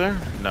barrels there?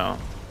 No.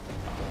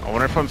 I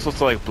wonder if I'm supposed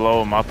to like blow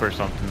them up or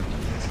something.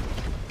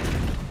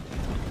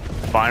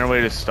 Find a way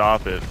to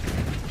stop it.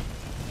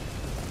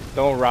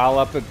 Don't rile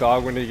up the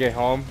dog when you get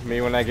home.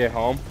 Me when I get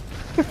home.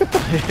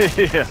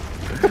 Yeah.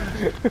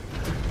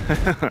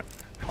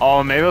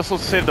 Oh, maybe I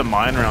supposed to save the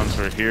mine rounds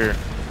for here.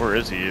 Where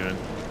is he even?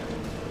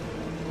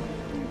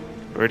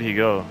 Where'd he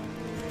go?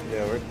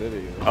 Yeah, where did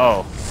he go?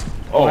 Oh.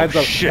 Oh, heads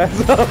up, shit.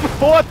 heads up.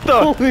 What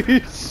the?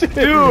 Holy shit.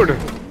 Dude.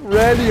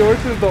 Randy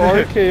Orton the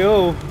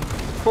RKO.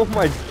 Oh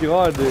my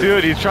god, dude.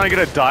 Dude, he's trying to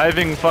get a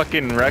diving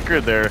fucking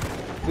record there.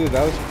 Dude,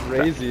 that was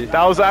crazy.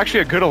 That was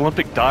actually a good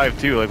Olympic dive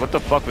too. Like, what the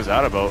fuck was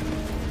that about?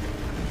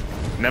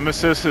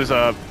 Nemesis is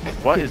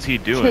what is he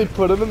doing? They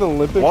put him in the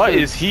Olympics. What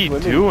is he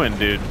doing,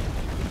 dude?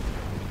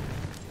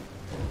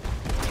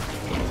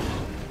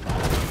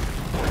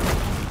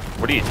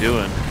 What are you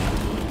doing?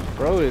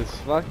 Bro is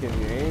fucking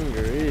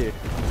angry.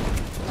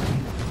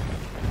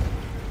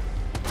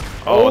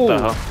 Oh, what the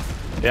hell?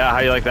 Yeah, how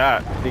you like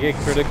that? Did he get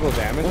critical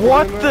damage?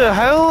 What the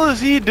hell is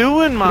he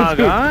doing, my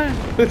guy?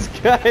 This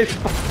guy's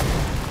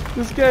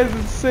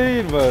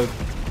insane, man.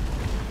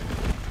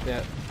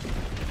 Yeah.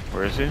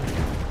 Where is he?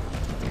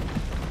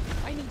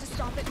 I need to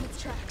stop it in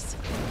its tracks.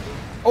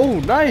 Oh,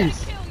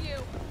 nice. Kill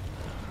you.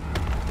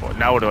 Well,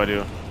 now what do I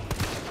do?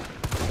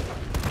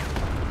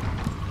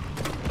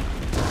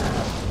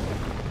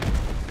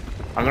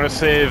 I'm gonna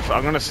save.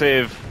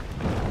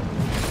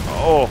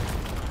 Oh.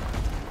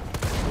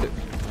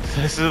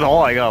 This is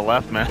all I got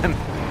left, man.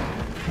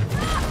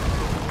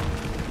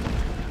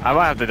 I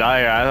might have to die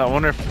here. I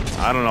wonder if,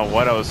 I don't know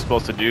what I was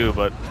supposed to do,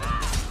 but.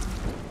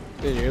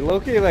 Dude, you're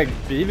low-key like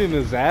beating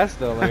his ass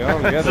though. Like, I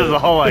don't get This it. is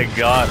all I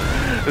got.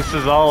 This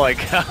is all I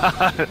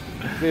got.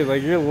 Dude,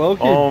 like you're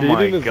low-key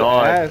beating his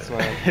ass,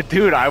 man.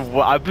 Dude,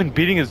 I've been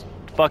beating his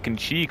fucking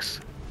cheeks.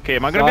 Okay,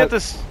 am I gonna get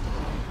this?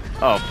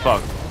 Oh,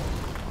 fuck.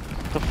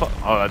 What the fuck?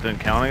 Oh, that didn't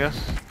count, I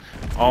guess?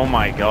 Oh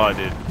my god,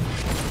 dude.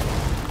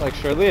 Like,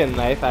 surely a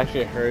knife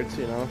actually hurts,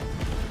 you know?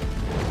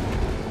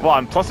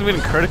 Well, plus I'm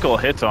getting critical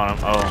hits on him.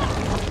 Oh.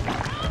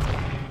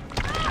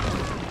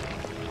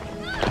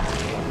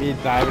 Me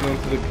diving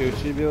into the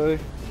coochie, be like,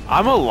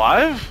 I'm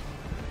alive?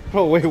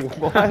 oh, wait, what?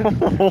 What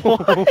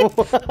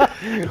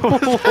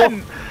was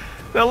that?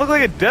 That looked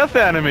like a death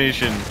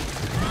animation.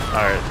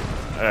 Alright.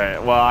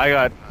 Alright, well,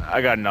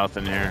 I got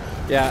nothing here.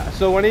 Yeah,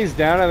 so when he's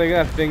down, I think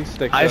that thing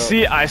sticks I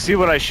out. see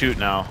what I shoot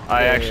now.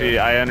 I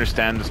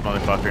understand this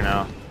motherfucker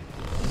now.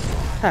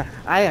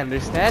 I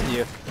understand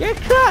you. You're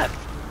cooked!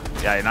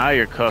 Yeah, now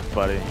you're cooked,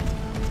 buddy.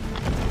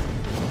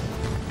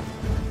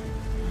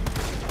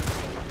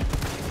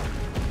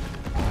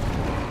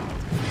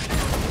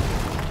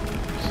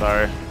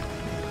 Sorry.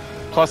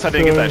 Plus, I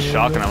didn't get that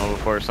shotgun ammo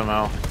before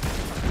somehow.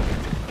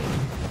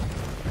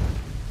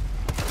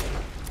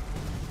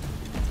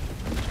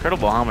 It's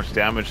incredible how much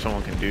damage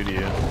someone can do to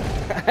you.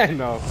 I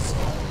know.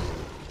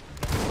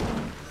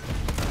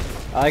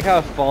 I like how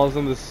it falls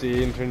in the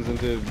sea and turns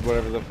into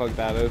whatever the fuck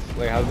that is.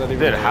 Like, how does that even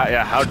Dude, work?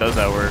 how does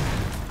that work?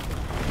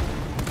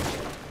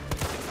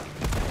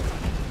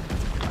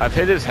 I've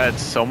hit his head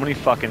so many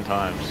fucking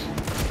times.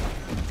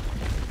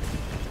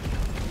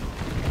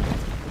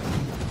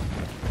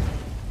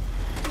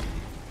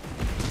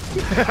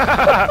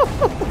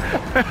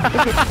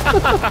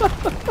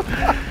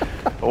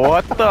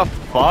 What the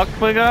fuck,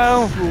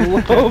 Miguel?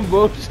 Slow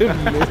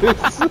motion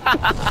miss.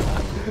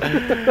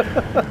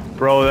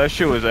 Bro, that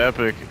shit was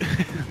epic.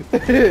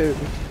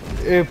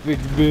 Epic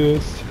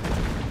miss.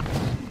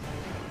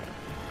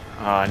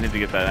 Oh, I need to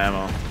get that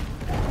ammo.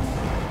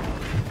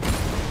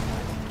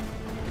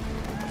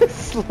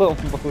 Slow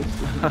motion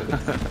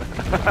miss.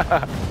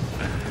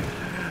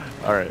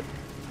 Alright.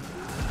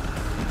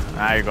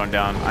 Ah, you're going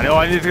down. I know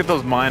I need to get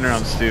those mine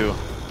rounds too.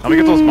 Let me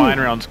get those mine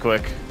rounds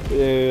quick.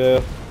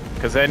 Yeah.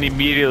 Cause then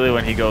immediately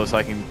when he goes,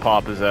 I can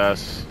pop his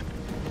ass.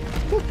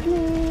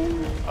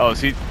 Oh, is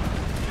he?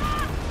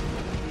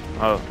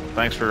 Oh,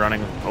 thanks for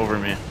running over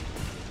me.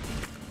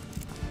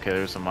 Okay,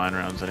 there's some mine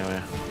rounds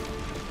anyway.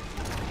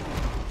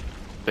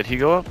 Did he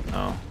go up?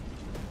 No.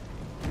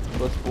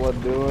 What's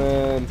blood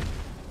doing?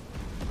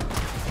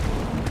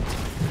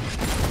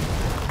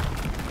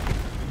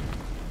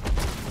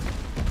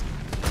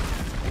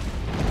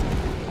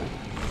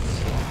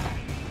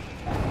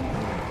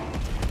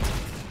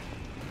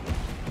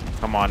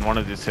 Come on, one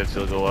of these hits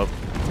will go up.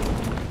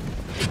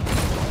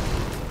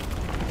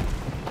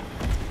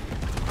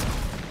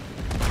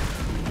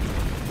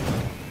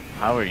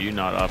 How are you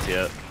not up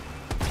yet?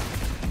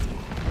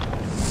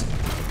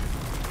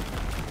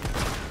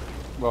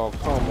 Well,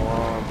 come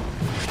on.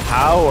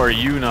 How are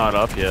you not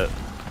up yet?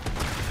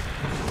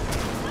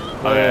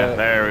 Okay,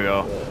 there we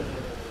go.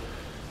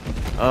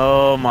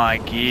 Oh my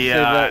god. Save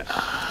that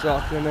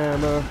shotgun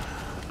ammo.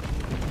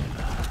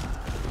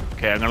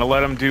 Okay, I'm gonna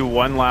let him do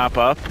one lap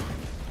up.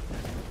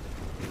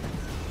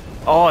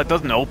 Oh, it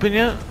doesn't open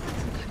yet?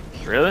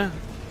 Really?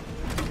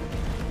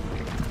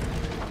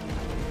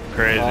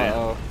 Crazy.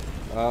 Uh-oh.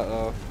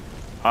 Uh-oh.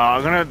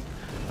 I'm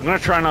gonna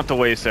try not to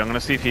waste it. I'm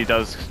gonna see if he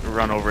does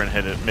run over and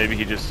hit it. Maybe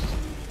he just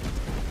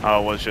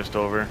it was just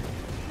over.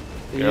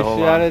 You Okay, hold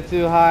shot on. it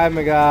too high,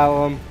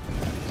 McGowan.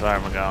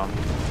 Sorry, McGowan.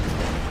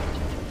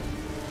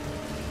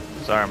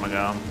 Sorry,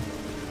 McGowan.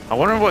 I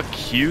wonder what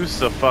cues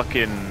the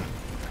fucking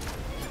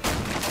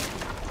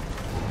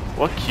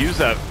What cues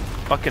that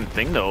fucking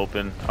thing to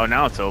open? Oh,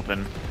 now it's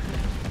open.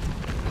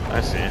 I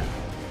see.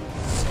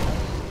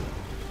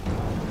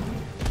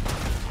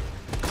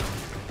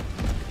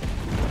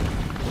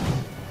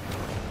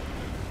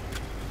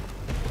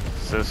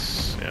 Is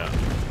this, yeah.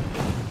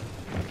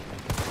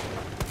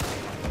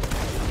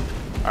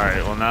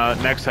 Alright, well now,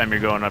 next time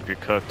you're going up, you're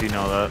cooked, you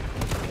know that.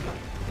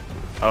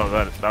 Oh,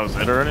 that was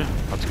it already?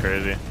 That's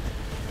crazy.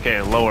 Okay,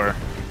 lower.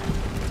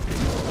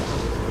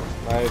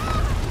 Nice.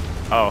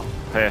 Oh,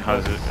 hey,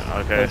 how's it?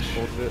 Okay. That's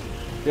bullshit.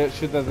 Yeah,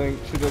 shoot that thing.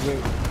 Shoot that thing.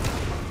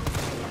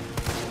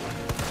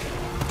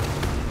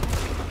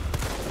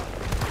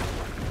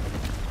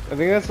 I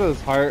think that's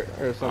his heart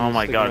or something. Oh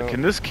my god,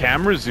 can this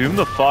camera zoom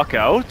the fuck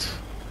out?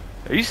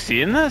 Are you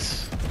seeing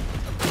this?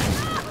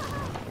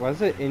 Why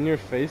is it in your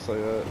face like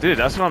that? Dude,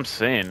 that's what I'm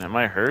saying. Am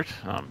I hurt?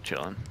 Oh, I'm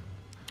chilling.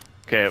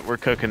 Okay, we're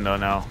cooking though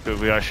now. Dude,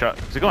 we got shot.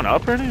 Is it going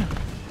up already?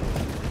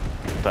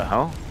 What the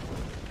hell?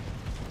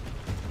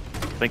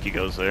 I think he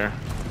goes there.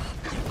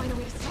 Gotta find a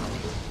way to stop it.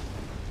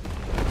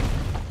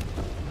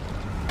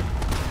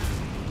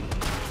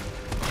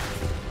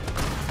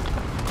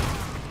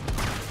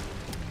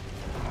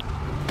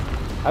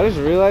 I just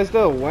realized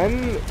though,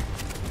 when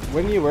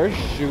you were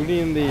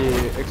shooting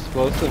the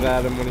explosive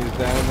at him when he's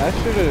down, that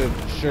should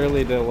have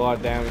surely did a lot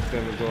of damage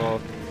to him as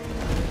well.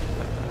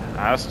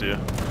 Has to.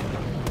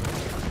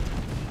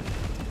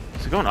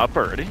 Is it going up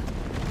already?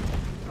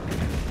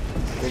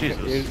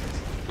 Jesus.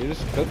 You're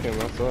just cooking,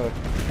 that's why.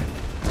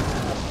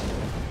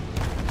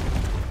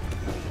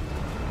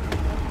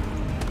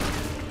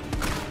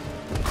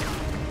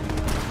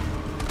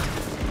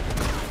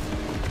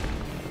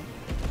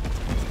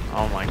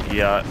 Oh my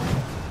god.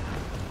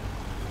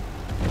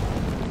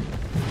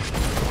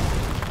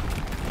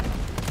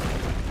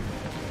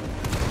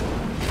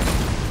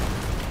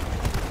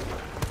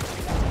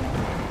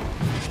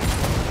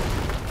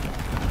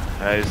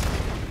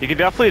 You can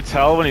definitely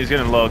tell when he's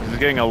getting low because he's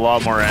getting a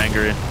lot more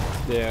angry.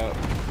 Yeah.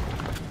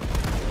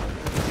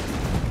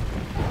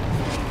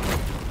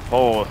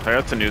 Oh,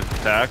 that's a new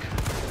attack.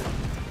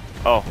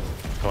 Oh,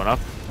 going up.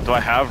 Do I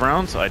have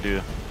rounds? I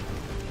do.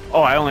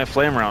 Oh, I only have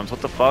flame rounds.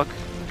 What the fuck?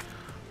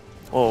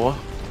 Oh.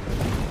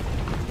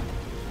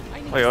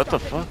 Wait, what the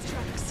fuck?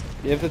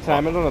 You have to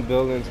time it on a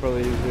building, it's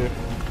probably easier.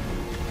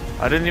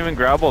 I didn't even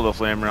grab all the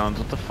flame rounds.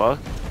 What the fuck?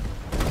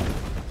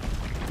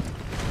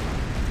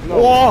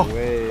 No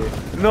way.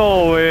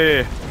 No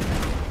way.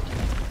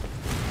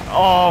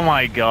 Oh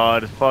my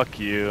god, fuck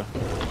you.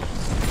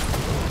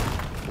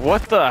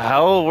 What the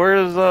hell?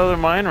 Where's the other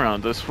mine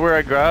round? I swear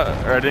I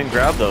didn't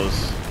grab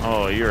those.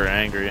 Oh, you're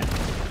angry.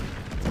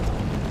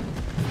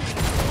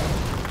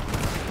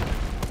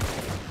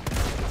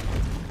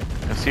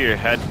 I see your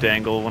head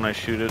dangle when I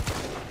shoot it.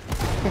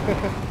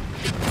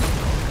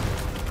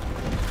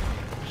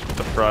 Just put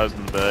the fries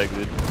in the bag,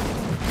 dude.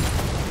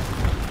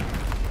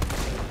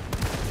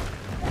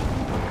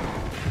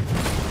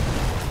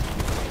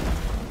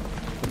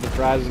 Put the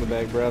fries in the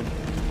bag, bro.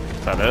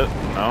 Is that it?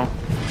 No?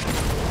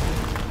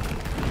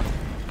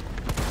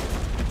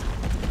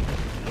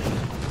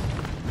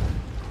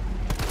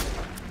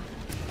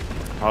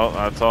 Oh,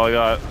 that's all I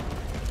got.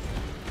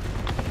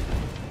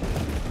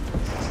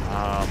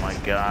 Oh my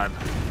god.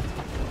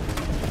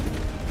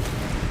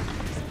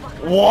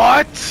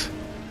 What?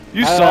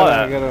 You saw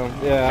that?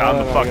 Yeah, found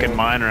the fucking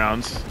mine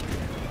rounds.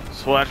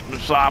 Slap him,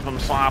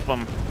 slap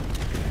him.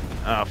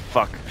 Oh,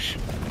 fuck.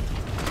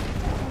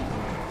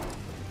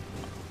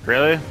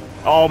 Really?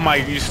 Oh my,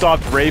 you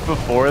stopped right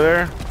before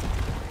there?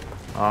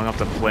 Oh, I'm gonna have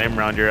to flame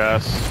round your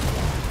ass.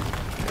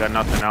 I got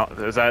nothing out.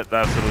 That's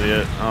literally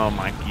it. Oh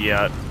my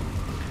god.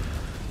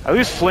 At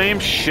least flame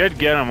should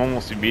get him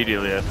almost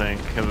immediately, I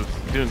think, because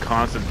it's doing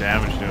constant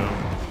damage to him.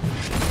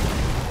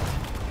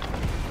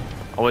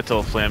 I'll wait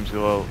till the flames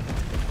go out.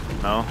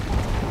 No?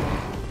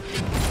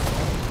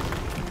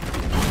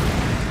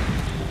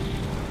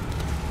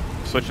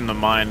 Switching to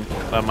mine,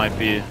 that might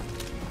be... Is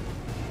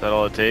that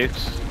all it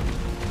takes?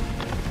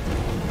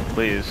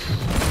 Please.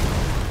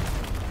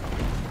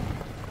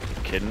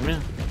 You kidding me?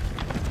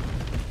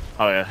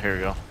 Oh yeah, here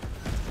we go.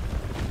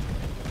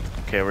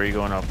 Okay, where are you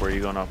going up? Where are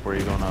you going up? Where are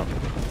you going up?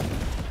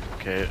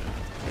 Okay.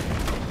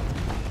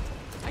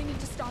 I need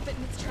to stop it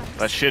in its tracks.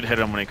 That should hit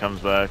him when he comes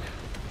back.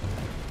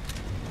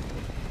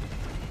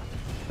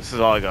 This is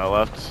all I got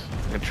left.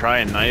 I can try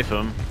and knife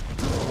him.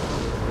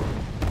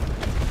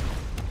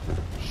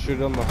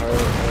 Shoot on the heart.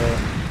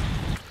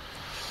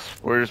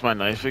 Where's my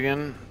knife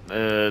again?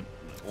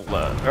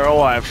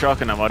 Oh, I have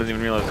shotgun ammo. I didn't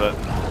even realize that.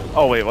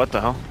 Oh wait, what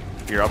the hell?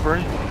 You're up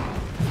already?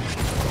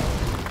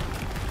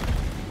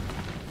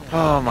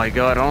 Oh my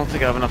god, I don't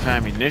think I have enough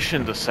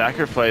ammunition to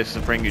sacrifice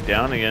to bring you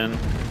down again.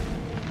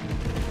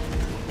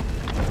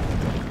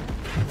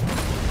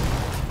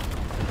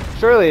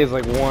 Surely it's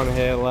like one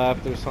hit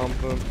left or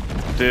something.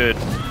 Dude,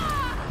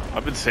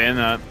 I've been saying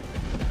that.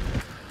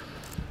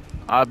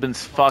 I've been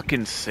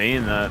fucking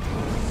saying that.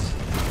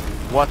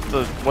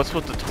 What's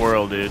with the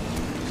twirl, dude?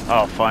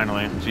 Oh,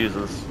 finally.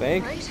 Jesus.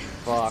 Thank Right?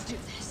 fuck. Let's do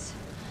this.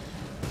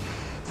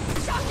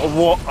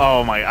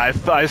 Oh my!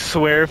 I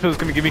swear, if it was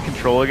gonna give me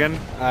control again.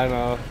 I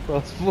know.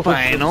 That's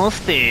Final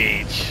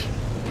stage.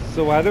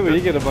 So why do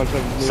we get a bunch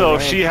of new So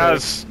rounds, she like-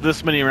 has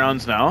this many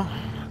rounds now.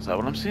 Is that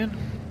what I'm seeing?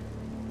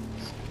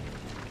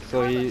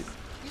 So You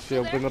she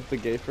still opened there? up the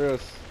gate for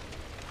us.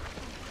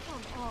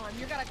 Come on,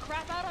 you're gonna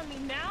crap out on me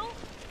now?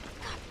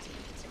 God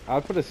damn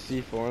it. I'd put a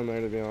C4 in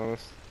there to be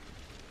honest.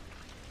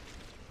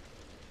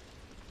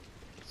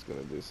 It's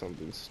gonna do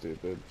something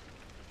stupid.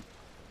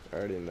 I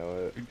already know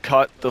it.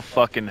 Cut the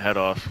fucking head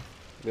off.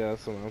 Yeah,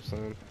 that's what I'm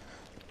saying.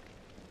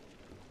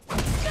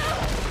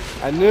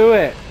 I knew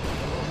it!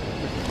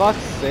 For fuck's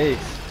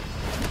sakes.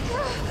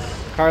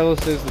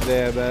 Carlos is the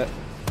day, I bet.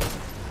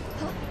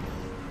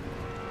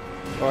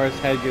 Or his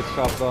head gets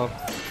chopped off.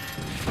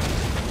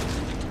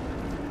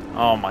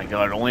 Oh my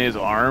god! Only his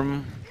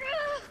arm.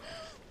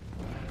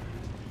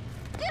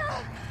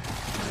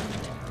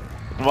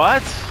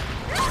 What?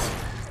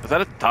 Is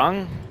that a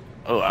tongue?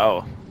 Oh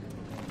wow.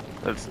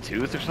 That's a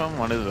tooth or something?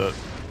 What is it?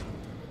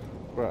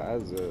 Bro,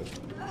 as it.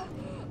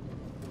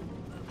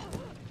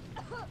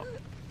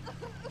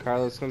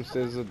 Carlos comes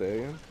stays the day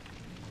again?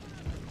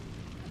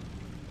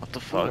 What the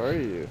Who fuck? are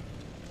you?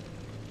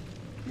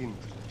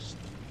 Interest.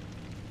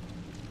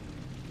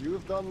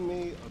 You've done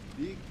me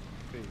a big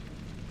favor.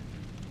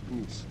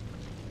 Miss.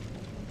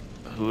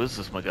 Who is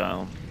this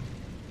Miguel?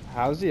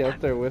 How's he out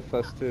there with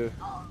us too?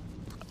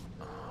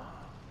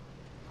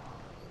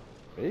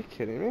 Are you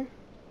kidding me?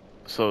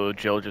 So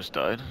Jill just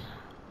died?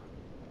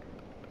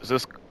 Is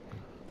this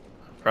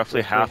roughly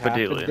It's half like a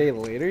day half a later? day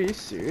later? Are you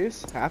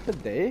serious? Half a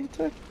day it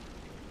took?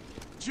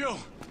 Jill!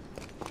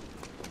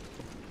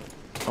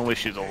 Only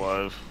she's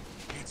alive.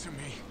 Answer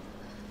me.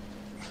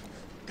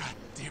 God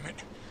damn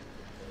it.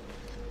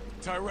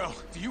 Tyrell,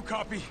 do you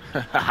copy?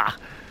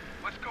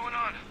 What's going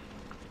on?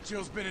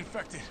 Jill's been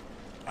infected.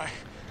 I'm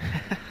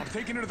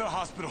taking her to the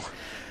hospital.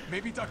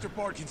 Maybe Dr.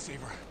 Bard can save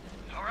her.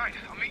 All right,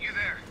 I'll meet you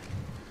there.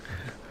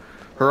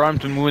 Her arm's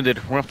been wounded.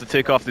 We're gonna have to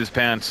take off these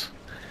pants.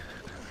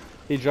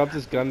 He dropped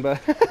his gun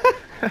back.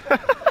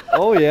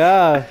 Oh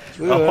yeah.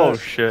 Look at Oh that.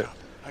 shit.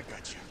 I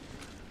got you.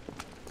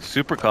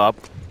 Super cop.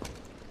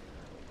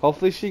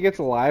 Hopefully she gets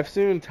alive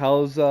soon and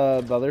tells the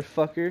other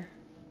fucker.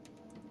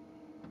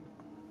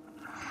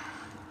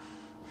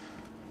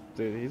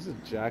 Dude, he's a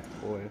jacked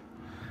boy.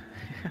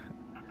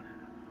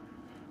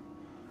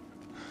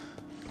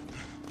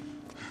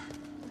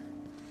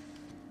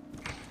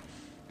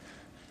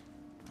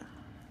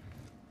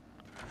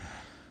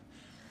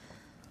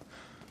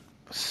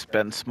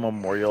 Spence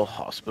Memorial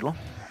Hospital.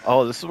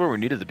 Oh, this is where we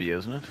needed to be,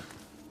 isn't it?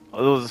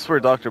 Oh, this is where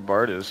Dr.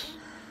 Bard is.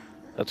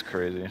 That's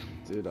crazy.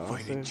 Dude, honestly,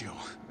 Fighting Jill.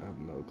 I have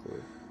no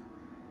clue.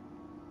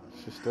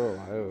 She's still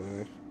alive with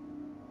me.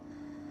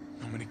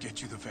 I'm gonna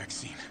get you the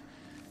vaccine.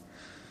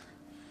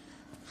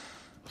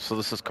 So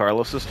this is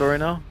Carlos' story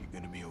now?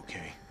 You're gonna be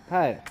okay.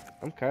 Hi,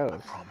 I'm I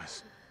Carlos.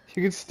 promise.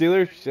 You can steal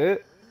her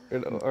shit? Or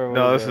what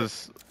No, is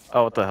this that? is...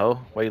 Oh, what the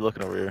hell? Why are you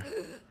looking over here?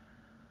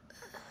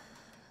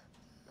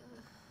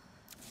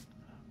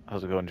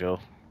 How's it going, Jill?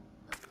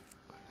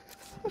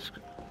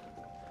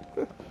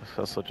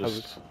 That's so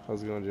just...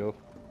 How's it going, Jill?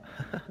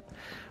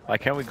 Why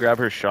can't we grab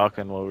her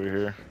shotgun while we're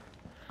here?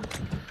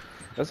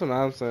 That's what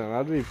I'm saying.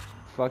 That'd be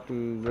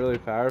fucking really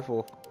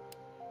powerful.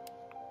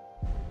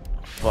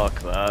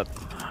 Fuck that.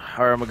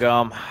 Alright,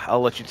 Magam,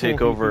 I'll let you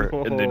take over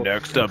in the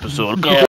next episode. Go!